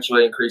could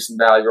potentially increase in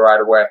value right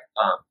away.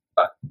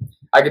 But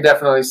I could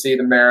definitely see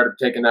the merit of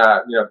taking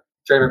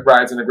Trey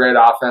McBride's in a great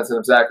offense, and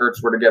if Zach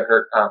Ertz were to get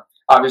hurt,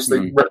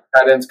 obviously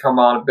tight ends come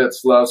on a bit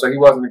slow, so he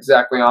wasn't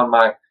exactly on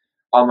my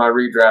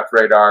redraft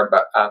radar.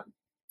 But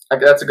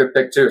that's a good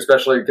pick too,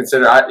 especially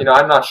considering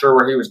I'm not sure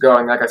where he was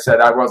going. Like I said,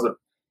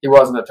 he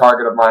wasn't a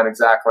target of mine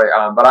exactly,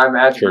 but I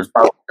imagine he was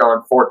probably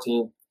going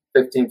 14th,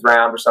 15th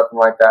round or something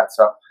like that.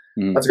 So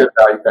that's a good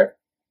value pick.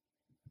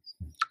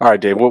 All right,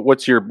 Dave,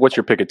 what's your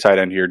pick at tight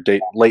end here,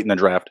 late in the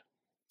draft?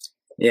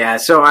 Yeah,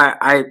 so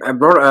I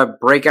wrote a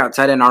breakout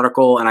tight end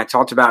article, and I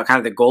talked about kind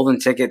of the golden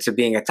ticket to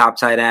being a top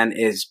tight end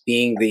is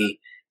being the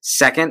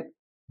second,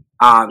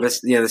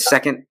 the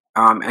second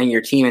on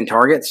your team in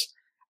targets.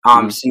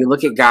 So you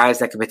look at guys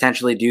that could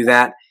potentially do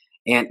that,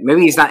 and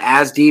maybe he's not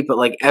as deep, but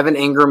like Evan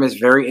Ingram is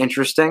very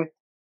interesting.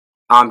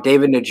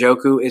 David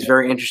Njoku is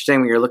very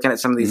interesting when you're looking at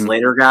some of these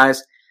later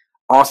guys.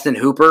 Austin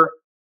Hooper,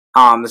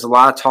 there's a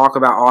lot of talk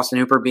about Austin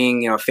Hooper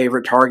being a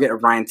favorite target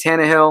of Ryan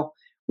Tannehill.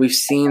 We've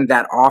seen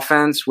that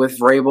offense with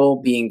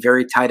Vrabel being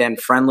very tight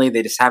end friendly.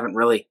 They just haven't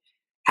really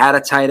had a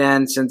tight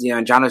end since,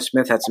 and Jonnu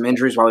Smith had some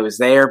injuries while he was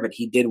there, but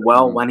he did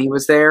well when he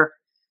was there.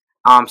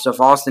 So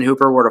if Austin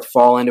Hooper were to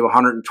fall into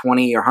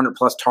 120 or 100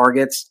 plus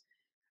targets,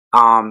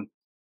 I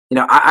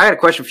had a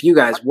question for you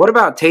guys. What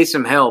about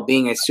Taysom Hill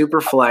being a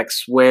super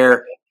flex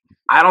where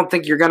I don't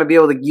think you're going to be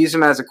able to use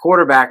him as a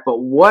quarterback, but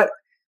what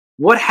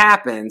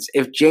happens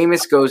if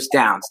Jameis goes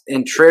down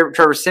and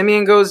Trevor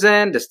Siemian goes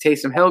in? Does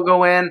Taysom Hill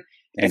go in?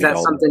 Is that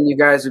something you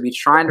guys would be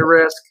trying to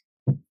risk?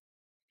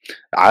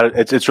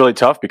 It's really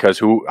tough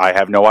because I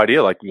have no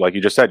idea. Like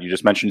you just said, you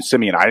just mentioned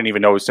Siemian. I didn't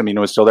even know Siemian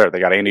was still there. They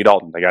got Andy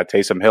Dalton. They got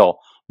Taysom Hill.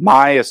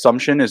 My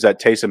assumption is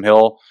that Taysom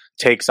Hill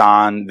takes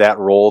on that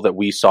role that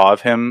we saw of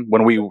him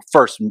when we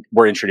first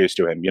were introduced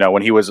to him.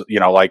 When he was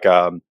like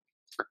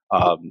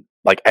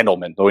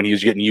Endelman, when he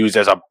was getting used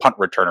as a punt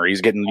returner,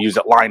 he's getting used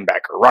at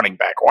linebacker, running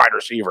back, wide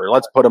receiver.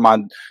 Let's put him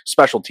on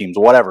special teams,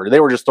 whatever. They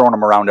were just throwing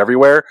him around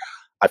everywhere.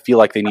 I feel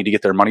like they need to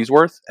get their money's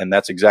worth, and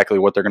that's exactly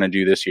what they're going to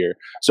do this year.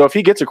 So if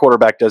he gets a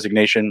quarterback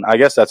designation, I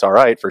guess that's all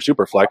right for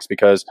Superflex,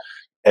 because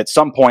at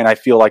some point I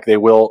feel like they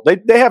will.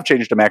 They have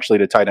changed him actually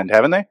to tight end,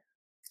 haven't they?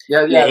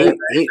 Yeah.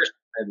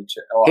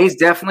 He's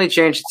definitely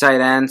changed to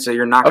tight end, so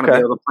you're not going to be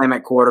able to play him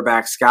at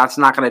quarterback. Scott's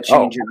not going to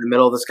change you in the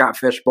middle of the Scott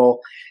Fishbowl.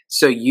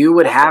 So you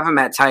would have him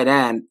at tight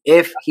end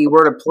if he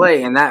were to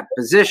play in that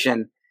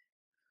position.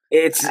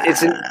 It's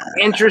an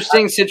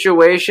interesting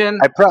situation.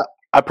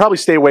 I'd probably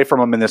stay away from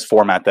him in this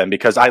format then,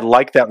 because I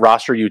like that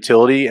roster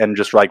utility and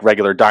just like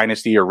regular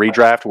dynasty or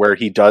redraft where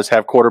he does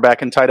have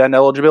quarterback and tight end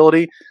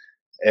eligibility.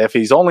 If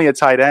he's only a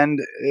tight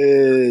end,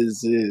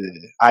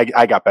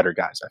 I got better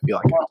guys, I feel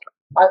like.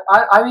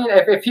 I mean,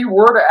 if he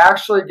were to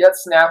actually get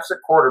snaps at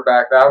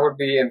quarterback, that would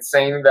be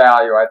insane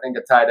value, I think,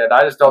 at tight end.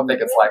 I just don't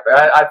think it's likely.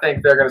 I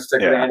think they're going to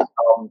stick with Andy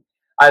Dalton.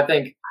 I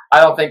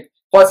don't think.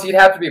 Plus, he'd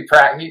have to be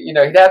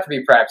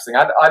practicing.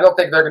 I don't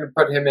think they're going to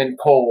put him in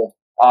cold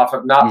off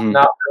of not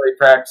really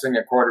practicing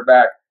at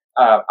quarterback.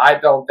 I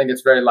don't think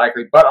it's very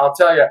likely. But I'll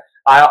tell you,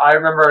 I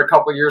remember a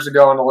couple of years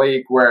ago in a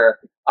league where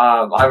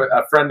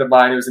a friend of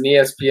mine, it was an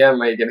ESPN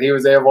league, and he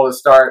was able to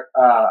start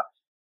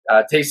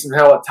Taysom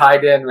Hill at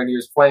tight end when he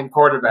was playing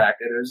quarterback.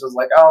 And it was just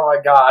like, oh,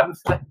 my God.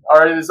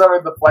 Or it was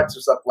over the flex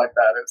or something like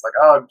that. It's like,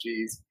 oh,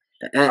 geez.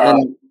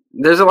 And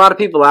there's a lot of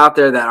people out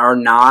there that are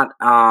not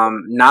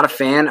a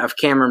fan of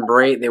Cameron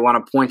Brate. They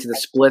want to point to the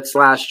splits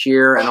last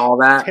year and all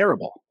that.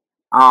 Terrible.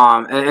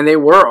 And they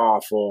were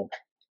awful.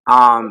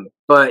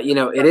 But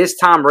it is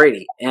Tom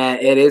Brady, and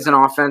it is an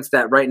offense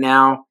that right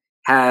now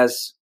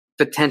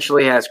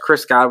potentially has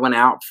Chris Godwin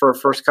out for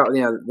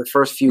the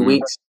first few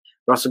weeks.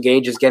 Russell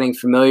Gage is getting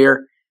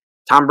familiar.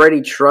 Tom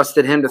Brady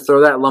trusted him to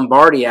throw that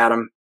Lombardi at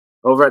him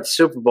over at the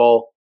Super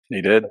Bowl.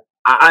 He did.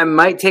 I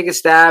might take a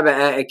stab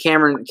at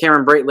Cameron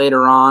Brate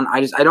later on.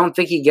 I don't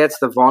think he gets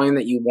the volume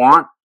that you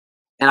want,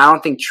 and I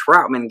don't think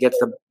Troutman gets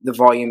the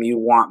volume you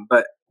want.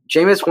 But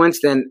Jameis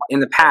Winston in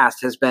the past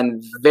has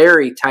been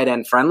very tight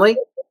end friendly.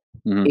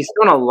 Mm-hmm. He's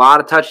thrown a lot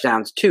of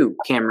touchdowns to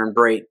Cameron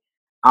Brate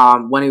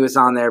when he was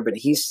on there, but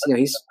he's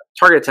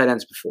targeted tight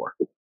ends before.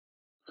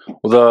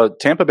 Well, the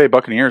Tampa Bay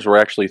Buccaneers were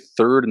actually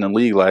third in the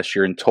league last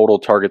year in total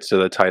targets to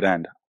the tight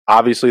end.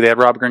 Obviously, they have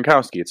Rob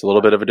Gronkowski. It's a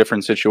little bit of a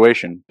different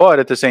situation, but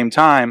at the same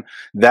time,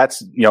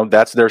 that's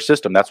their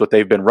system. That's what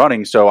they've been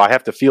running. So I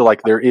have to feel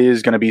like there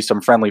is going to be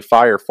some friendly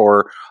fire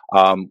for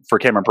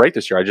Cameron Brate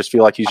this year. I just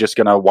feel like he's just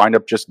going to wind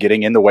up just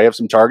getting in the way of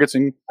some targets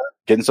and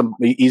getting some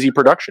easy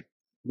production.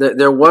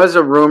 There was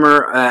a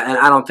rumor, and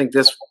I don't think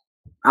this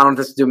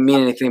mean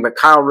anything, but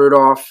Kyle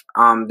Rudolph.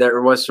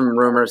 There was some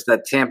rumors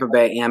that Tampa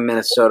Bay and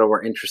Minnesota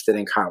were interested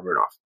in Kyle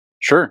Rudolph.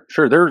 Sure.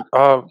 There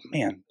was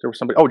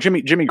somebody. Oh,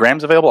 Jimmy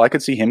Graham's available. I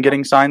could see him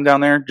getting signed down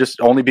there, just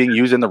only being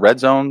used in the red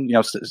zone.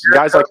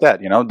 Guys like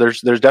that.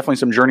 There's definitely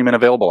some journeymen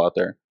available out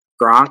there.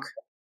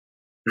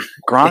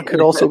 Gronk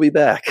could also be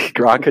back.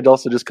 Gronk could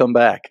also just come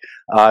back.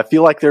 I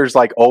feel like there's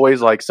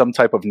always some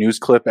type of news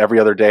clip every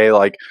other day,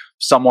 like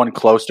someone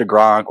close to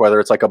Gronk, whether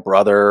it's like a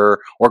brother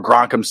or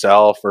Gronk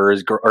himself or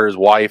his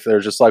wife.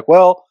 They're just like,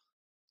 well,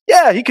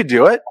 yeah, he could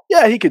do it.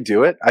 Yeah, he could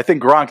do it. I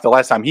think Gronk, the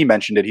last time he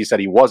mentioned it, he said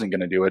he wasn't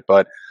going to do it,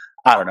 but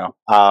I don't know.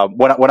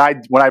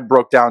 When I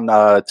broke down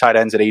tight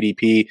ends at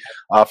ADP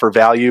for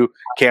value,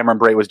 Cameron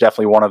Brate was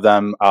definitely one of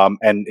them.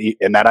 And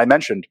that I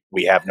mentioned,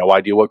 we have no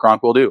idea what Gronk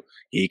will do.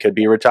 He could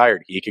be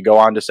retired. He could go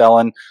on to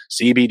selling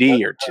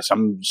CBD or to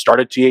some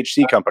started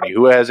THC company.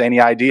 Who has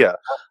any idea?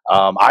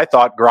 I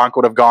thought Gronk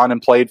would have gone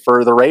and played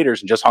for the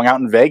Raiders and just hung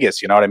out in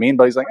Vegas. You know what I mean?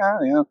 But he's like,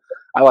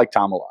 I like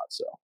Tom a lot,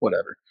 so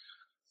whatever.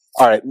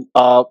 All right,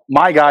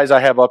 my guys I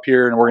have up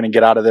here, and we're going to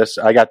get out of this.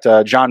 I got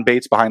John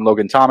Bates behind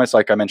Logan Thomas,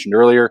 like I mentioned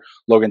earlier.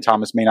 Logan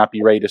Thomas may not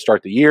be ready to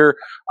start the year.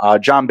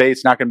 John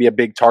Bates not going to be a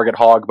big target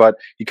hog, but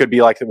he could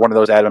be like one of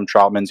those Adam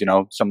Troutmans,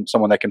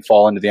 someone that can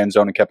fall into the end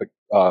zone and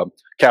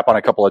cap on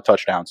a couple of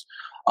touchdowns.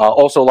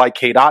 Also like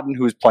Cade Otton,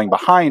 who's playing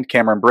behind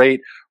Cameron Brate,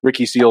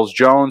 Ricky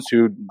Seals-Jones,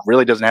 who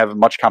really doesn't have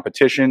much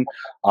competition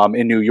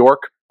in New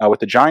York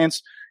with the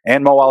Giants,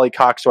 and Mo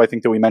Alley-Cox, who I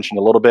think that we mentioned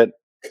a little bit.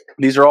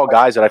 These are all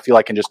guys that I feel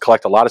like can just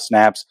collect a lot of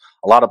snaps,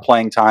 a lot of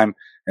playing time,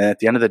 and at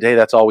the end of the day,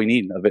 that's all we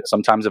need.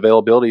 Sometimes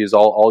availability is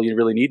all you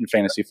really need in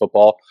fantasy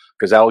football,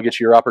 because that will get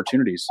you your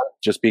opportunities.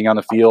 Just being on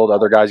the field,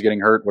 other guys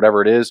getting hurt,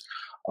 whatever it is.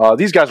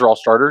 These guys are all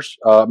starters,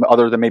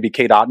 other than maybe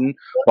Cade Otton,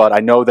 but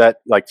I know that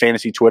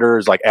fantasy Twitter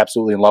is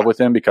absolutely in love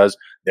with him because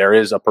there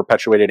is a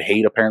perpetuated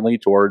hate apparently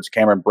towards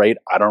Cameron Brate.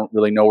 I don't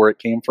really know where it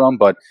came from,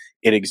 but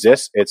it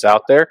exists. It's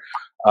out there.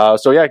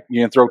 So yeah,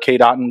 you can throw Cade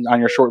Otton on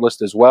your short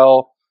list as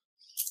well.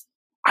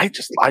 I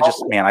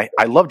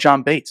love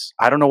John Bates.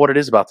 I don't know what it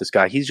is about this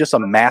guy. He's just a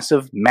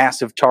massive,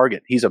 massive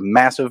target. He's a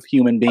massive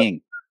human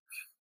being.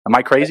 Am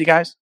I crazy,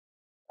 guys?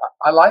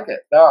 I like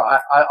it. No,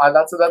 I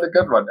that's another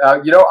good one.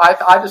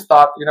 I just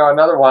thought,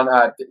 another one,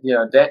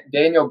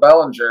 Daniel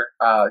Bellinger,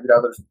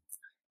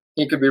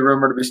 he could be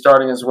rumored to be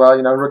starting as well.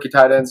 Rookie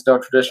tight ends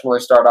don't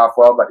traditionally start off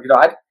well, but,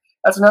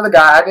 that's another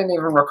guy I didn't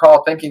even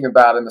recall thinking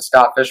about in the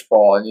Scott Fish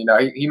Bowl. And,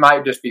 he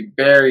might just be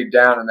buried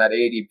down in that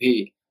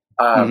ADP.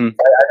 I'd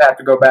have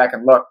to go back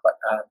and look, but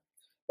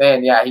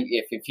man, yeah,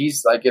 if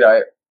he's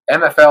NFL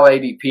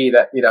ADP,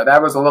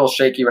 that was a little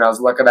shaky when I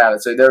was looking at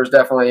it. So there was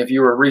definitely, if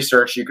you were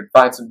research, you could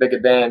find some big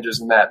advantages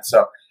in that.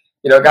 So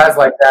guys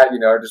like that,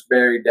 are just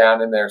buried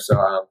down in there.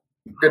 So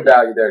good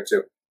value there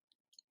too.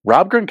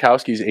 Rob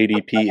Gronkowski's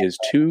ADP is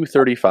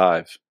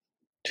 235.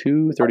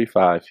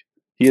 235.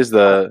 He is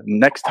the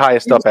next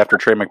highest up after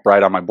Trey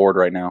McBride on my board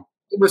right now.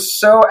 He was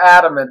so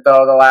adamant,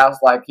 though,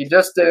 he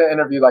just did an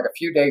interview a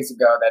few days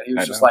ago that he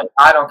was just like,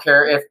 I don't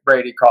care if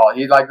Brady calls.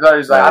 He's like, I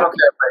don't care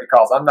if Brady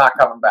calls. I'm not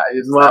coming back.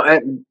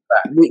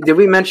 Did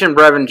we mention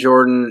Brevin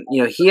Jordan?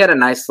 He had a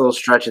nice little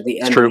stretch at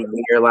the end of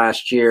the year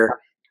last year.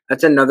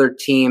 That's another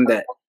team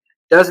that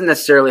doesn't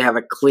necessarily have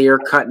a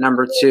clear-cut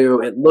number two.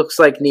 It looks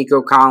like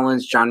Nico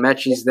Collins, John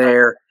Mechie's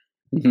there.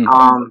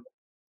 Mm-hmm.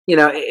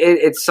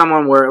 It's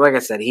someone where, like I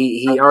said,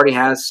 he already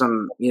has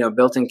some,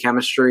 built-in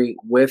chemistry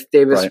with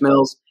Davis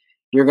Mills.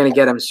 You're going to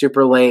get him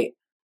super late.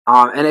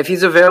 And if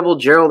he's available,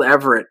 Gerald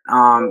Everett,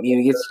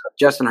 he gets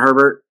Justin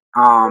Herbert.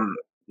 I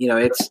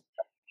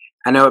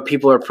know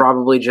people are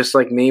probably just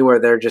like me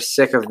where they're just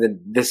sick of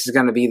this is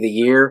going to be the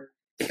year.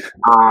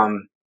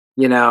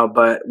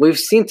 But we've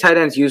seen tight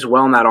ends used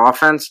well in that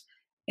offense.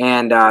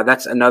 And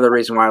that's another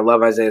reason why I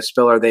love Isaiah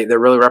Spiller. They're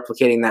really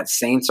replicating that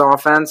Saints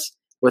offense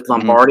with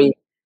Lombardi. Mm-hmm.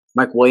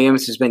 Mike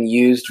Williams has been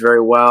used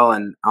very well.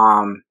 And,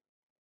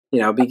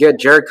 be good.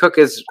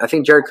 I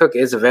think Jared Cook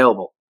is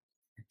available.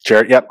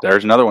 Jared, yep,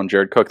 there's another one,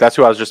 Jared Cook. That's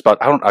who I was just about.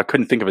 I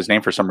couldn't think of his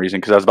name for some reason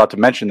because I was about to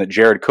mention that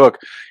Jared Cook,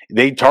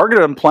 they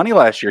targeted him plenty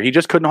last year. He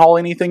just couldn't haul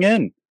anything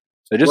in.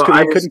 They just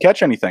couldn't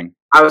catch anything.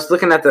 I was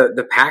looking at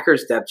the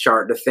Packers depth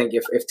chart to think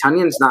if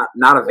Tunyon's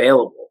not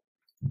available,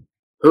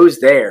 who's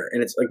there?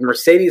 And it's like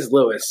Mercedes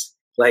Lewis.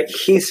 Like,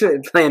 he's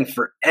been playing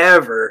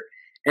forever.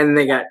 And then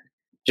they got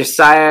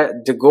Josiah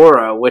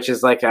DeGora, which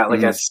is like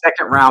a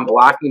second round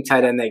blocking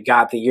tight end they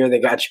got the year they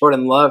got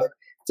Jordan Love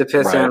to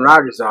piss Aaron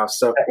Rodgers off.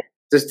 So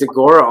does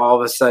DeGora all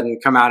of a sudden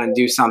come out and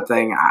do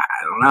something? I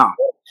don't know.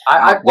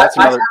 I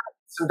have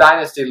some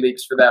dynasty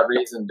leaks for that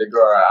reason,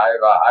 DeGora.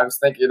 I was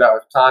thinking,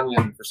 if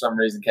Tonyan for some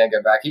reason can't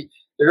get back.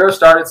 DeGora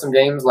started some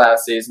games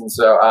last season,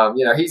 so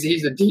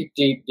he's a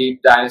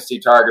deep dynasty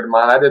target of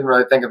mine. I didn't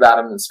really think about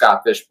him in the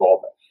Scott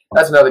Fishbowl, but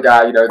that's another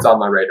guy. It's on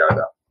my radar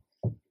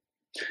though.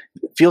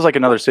 It feels like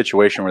another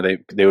situation where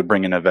they would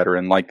bring in a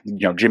veteran, like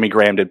Jimmy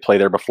Graham did play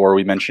there before.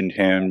 We mentioned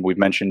him. We've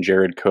mentioned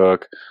Jared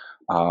Cook.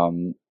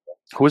 Who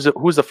was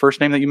the first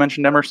name that you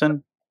mentioned,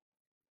 Emerson?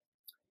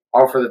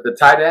 Oh, for the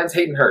tight ends,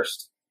 Hayden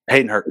Hurst.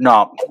 Hayden Hurst.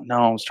 No.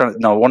 I was trying to.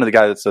 No, one of the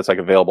guys that's like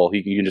available.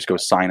 You can just go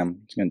sign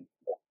him.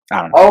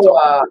 I don't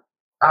know.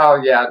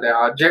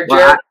 No. Jared,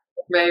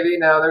 maybe.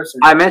 No, there's some.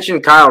 I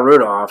mentioned Kyle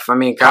Rudolph.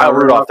 Kyle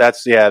Rudolph.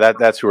 That's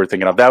who we're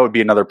thinking of. That would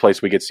be another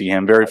place we could see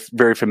him. Very,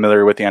 very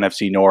familiar with the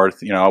NFC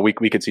North.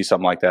 We could see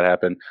something like that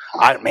happen.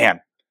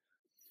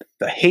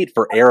 The hate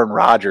for Aaron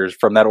Rodgers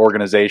from that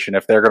organization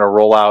if they're going to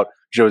roll out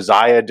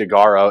Josiah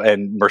DeGora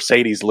and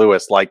Mercedes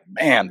Lewis. Like,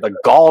 man, the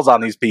galls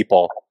on these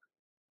people.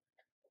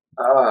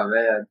 Oh,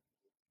 man.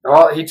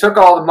 Well, he took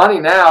all the money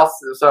now,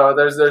 so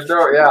there's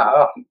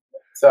no,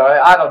 So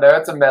I don't know.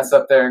 It's a mess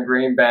up there in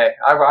Green Bay.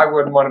 I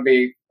wouldn't want to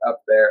be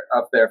up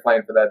there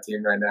playing for that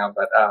team right now.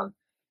 But,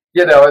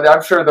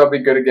 I'm sure they'll be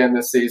good again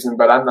this season,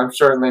 but I'm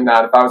certainly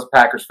not. If I was a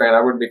Packers fan,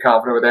 I wouldn't be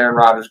confident with Aaron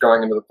Rodgers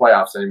going into the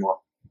playoffs anymore.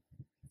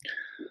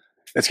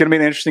 It's going to be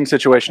an interesting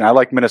situation. I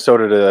like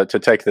Minnesota to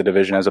take the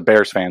division as a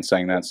Bears fan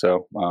saying that.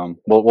 So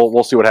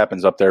we'll see what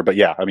happens up there. But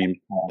yeah,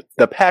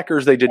 the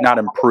Packers, they did not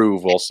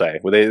improve. We'll say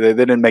they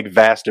didn't make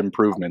vast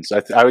improvements.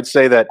 I would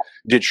say that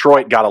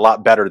Detroit got a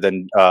lot better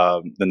than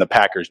the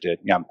Packers did.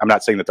 Yeah, I'm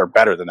not saying that they're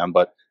better than them,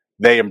 but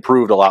they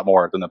improved a lot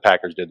more than the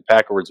Packers did.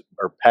 The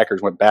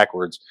Packers went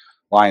backwards.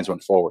 Lions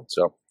went forward.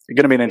 So it's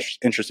going to be an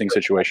interesting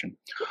situation.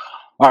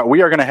 All right,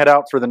 we are going to head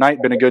out for the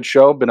night. Been a good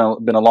show. Been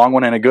a long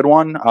one and a good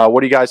one.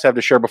 What do you guys have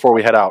to share before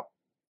we head out?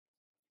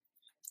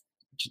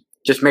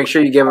 Just make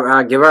sure you give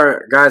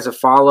our guys a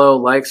follow,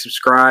 like,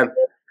 subscribe.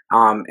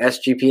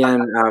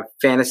 SGPN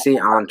Fantasy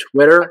on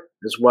Twitter,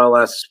 as well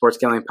as Sports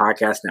Gambling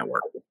Podcast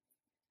Network.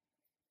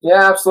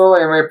 Yeah,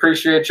 absolutely, and we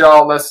appreciate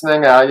y'all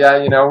listening.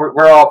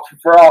 We're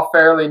all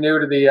fairly new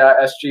to the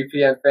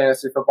SGPN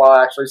Fantasy Football,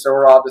 actually, so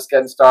we're all just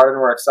getting started,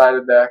 and we're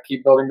excited to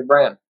keep building the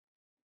brand.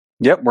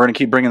 Yep, we're going to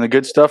keep bringing the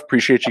good stuff.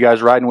 Appreciate you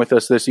guys riding with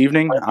us this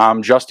evening.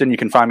 I'm Justin. You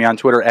can find me on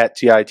Twitter at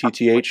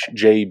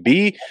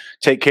TITTHJB.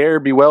 Take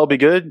care, be well, be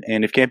good,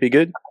 and if can't be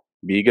good,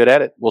 be good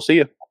at it. We'll see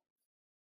you.